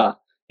confidence that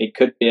it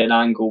could be an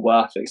angle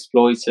worth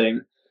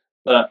exploiting.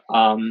 But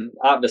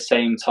at the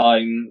same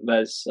time,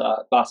 that's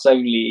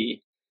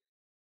only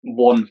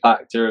one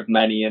factor of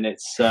many, and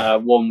it's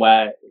one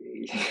where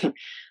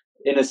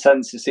in a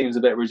sense, it seems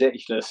a bit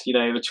ridiculous.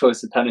 The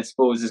choice of tennis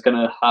balls is going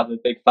to have a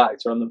big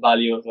factor on the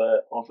value of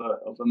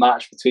a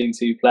match between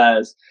two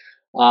players.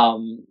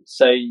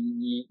 So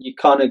you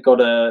kind of got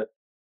to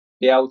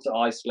be able to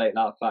isolate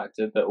that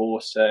factor, but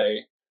also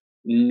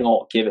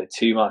not give it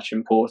too much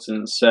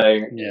importance. So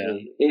Yeah.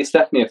 it's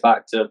definitely a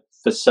factor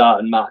for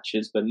certain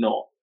matches, but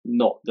not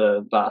not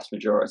the vast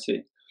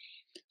majority.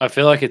 I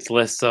feel like it's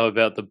less so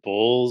about the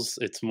balls,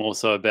 it's more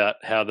so about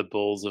how the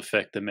balls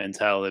affect the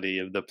mentality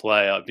of the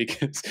player,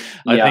 because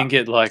I Yeah, think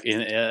it like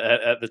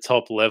at the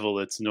top level,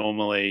 it's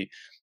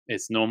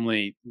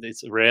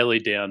rarely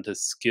down to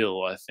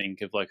skill, I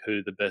think, of like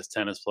who the best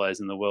tennis players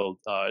in the world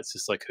are. It's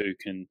just like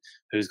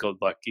who's got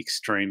like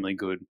extremely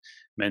good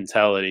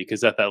mentality,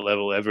 because at that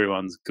level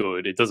everyone's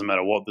good. It doesn't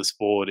matter what the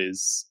sport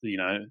is,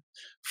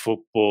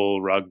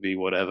 football, rugby,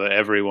 whatever,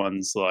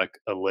 everyone's like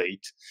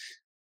elite.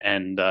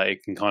 And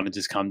it can kind of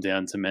just come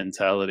down to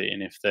mentality.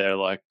 And if they're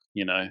like,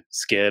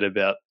 scared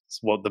about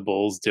what the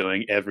ball's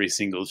doing every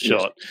single yeah,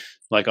 shot,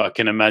 like I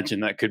can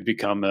imagine that could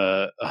become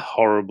a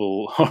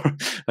horrible,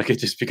 like it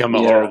just become a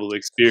yeah. horrible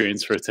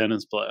experience for a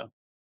tennis player.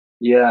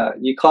 Yeah,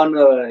 you kind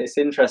of, it's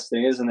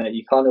interesting, isn't it?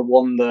 You kind of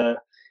wonder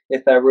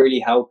if they're really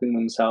helping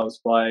themselves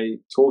by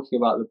talking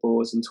about the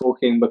balls and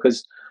talking,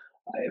 because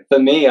for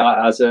me,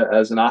 as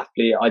an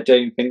athlete, I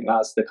don't think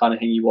that's the kind of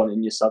thing you want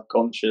in your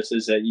subconscious.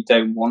 Is that you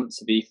don't want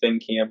to be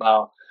thinking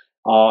about,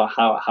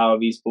 how are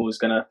these balls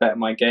going to affect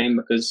my game?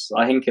 Because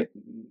I think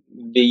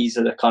these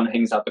are the kind of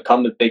things that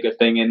become the bigger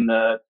thing in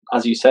the,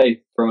 as you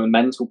say, from a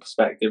mental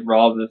perspective,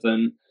 rather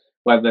than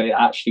whether it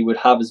actually would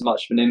have as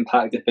much of an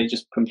impact if they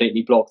just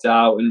completely blocked it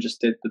out and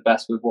just did the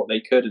best with what they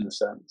could, in a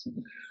sense.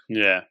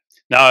 Yeah.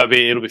 No,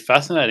 it'll be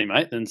fascinating,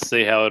 mate, and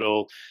see how it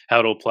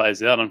all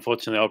plays out.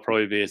 Unfortunately, I'll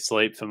probably be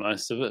asleep for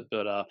most of it,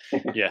 but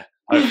yeah,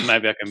 hopefully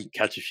maybe I can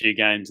catch a few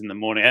games in the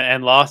morning.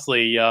 And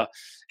lastly,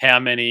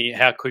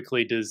 how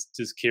quickly does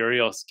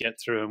Kyrgios get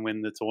through and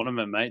win the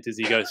tournament, mate? Does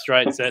he go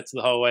straight sets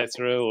the whole way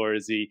through, or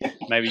is he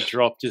maybe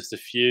drop just a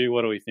few?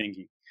 What are we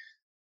thinking?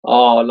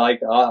 Oh, like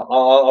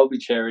I'll be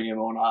cheering him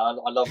on.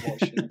 I love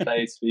watching him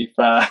play. To be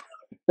fair,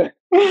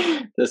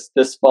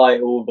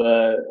 despite all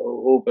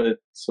the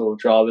sort of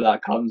drama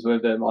that comes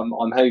with him,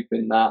 I'm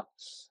hoping that.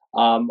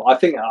 I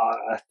think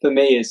for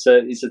me, it's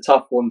a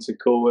tough one to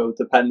call. It'll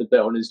depend a bit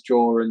on his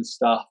draw and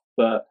stuff,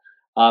 but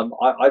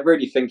I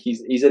really think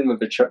he's in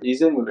with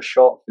he's in with a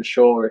shot for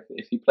sure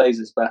if he plays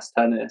his best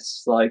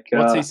tennis. Like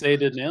What's he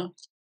seeded now?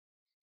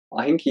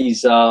 I think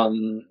he's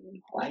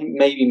I think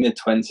maybe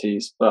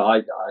mid-20s, but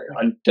I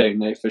don't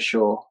know for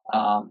sure.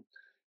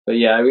 But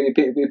yeah,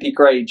 it'd be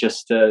great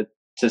just to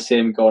see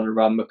him go on a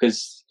run,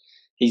 because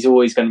he's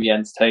always going to be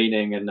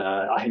entertaining, and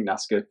I think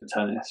that's good for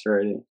tennis,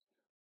 really.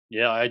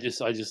 Yeah, I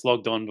just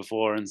logged on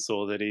before and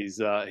saw that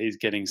he's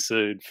getting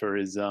sued for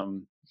his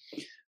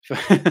for,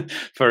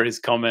 for his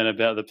comment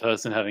about the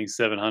person having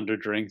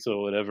 700 drinks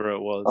or whatever it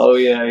was Oh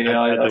yeah, at,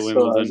 yeah, at I the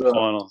saw that as Wimbledon well.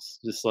 finals.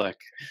 Just like,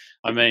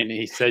 I mean,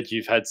 he said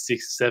you've had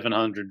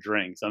 700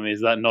 drinks. I mean,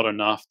 is that not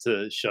enough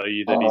to show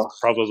you that he's Oh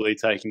probably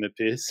taking the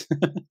piss?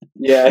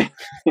 yeah,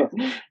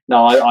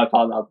 no, I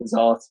found that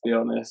bizarre, to be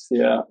honest.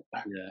 Yeah,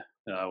 Yeah.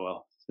 Oh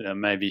well. Yeah,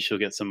 maybe she'll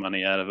get some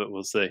money out of it.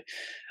 We'll see.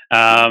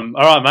 All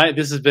right, mate.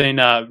 This has been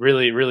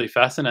really, really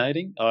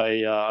fascinating.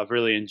 I've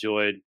really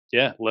enjoyed,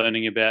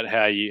 learning about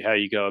how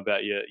you go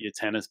about your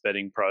tennis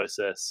betting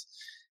process,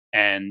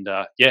 and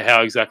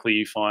how exactly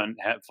you find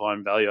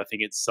value. I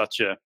think it's such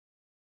a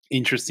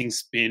interesting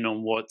spin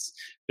on what's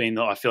been.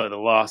 I feel like the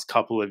last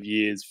couple of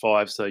years,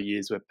 5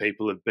 years, where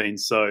people have been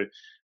so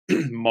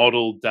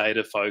model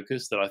data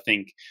focused, that I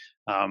think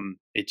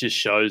it just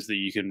shows that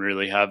you can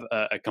really have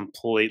a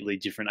completely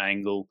different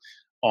angle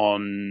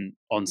on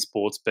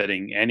sports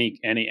betting, any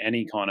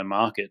kind of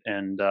market,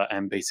 and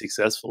be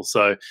successful.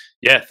 So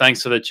yeah,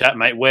 thanks for the chat,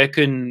 mate. Where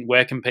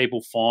can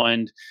people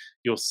find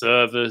your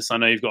service? I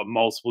know you've got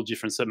multiple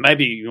different, so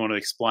maybe you want to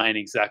explain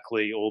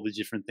exactly all the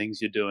different things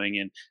you're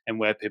doing, and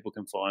where people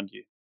can find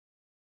you.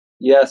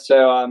 yeah.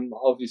 So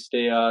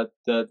obviously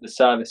the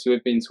service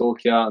we've been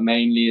talking about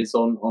mainly is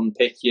on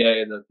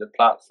Pickio, the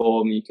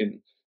platform. You can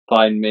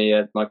find me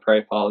at my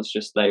profile is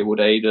just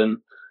labeled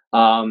Aidan.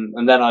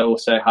 And then I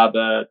also have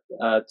a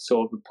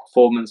sort of a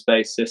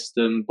performance-based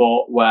system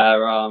bot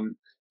where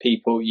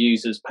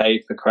users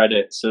pay for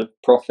credits of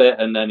profit,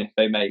 and then if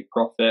they make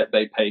profit,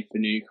 they pay for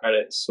new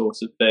credits, sort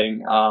of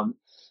thing.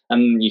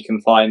 And you can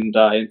find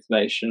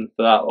information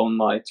for that on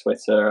my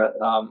Twitter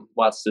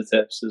at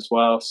Tips as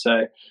well.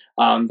 So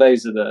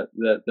those are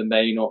the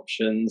main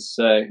options.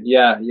 So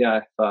yeah,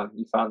 if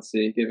you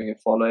fancy giving a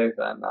follow,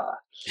 then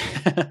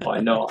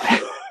why not?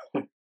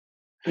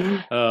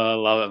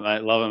 Oh, love it,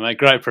 mate. Love it, mate.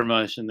 Great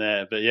promotion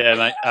there. But yeah,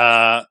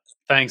 mate.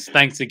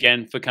 Thanks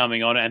again for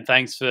coming on, and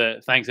thanks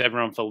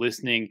everyone for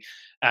listening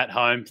at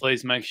home.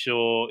 Please make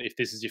sure, if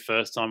this is your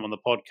first time on the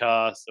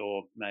podcast,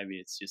 or maybe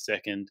it's your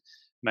second,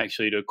 make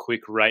sure you do a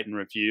quick rate and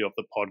review of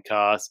the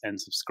podcast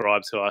and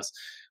subscribe to us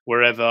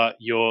wherever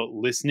you're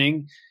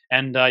listening.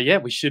 And I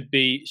should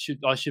be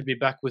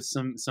back with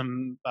some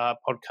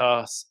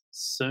podcasts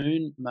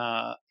soon,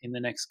 in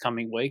the next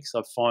coming weeks.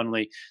 I've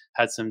finally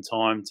had some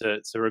time to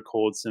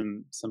record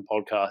some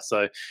podcasts,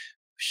 so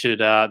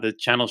the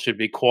channel should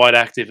be quite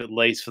active, at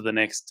least for the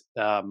next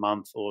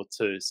month or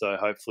two. So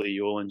hopefully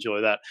you all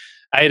enjoy that.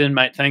 Aidan,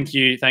 mate, thank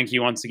you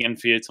once again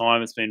for your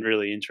time. It's been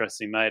really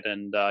interesting, mate,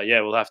 and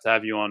we'll have to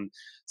have you on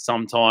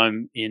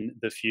sometime in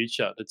the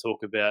future to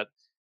talk about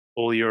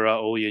all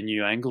your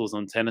new angles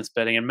on tennis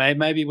betting, and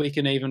maybe we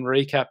can even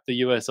recap the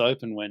US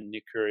Open when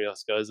Nick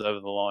Kyrgios goes over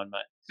the line,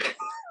 mate.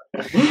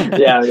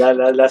 Yeah,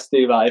 let's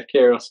do that. If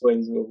Kyrgios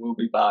wins, we'll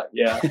be back.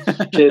 Yeah,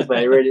 cheers,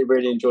 mate.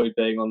 Really enjoyed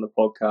being on the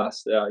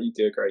podcast. You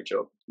do a great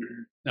job.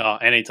 Oh,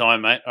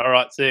 anytime, mate. All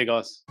right, see you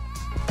guys.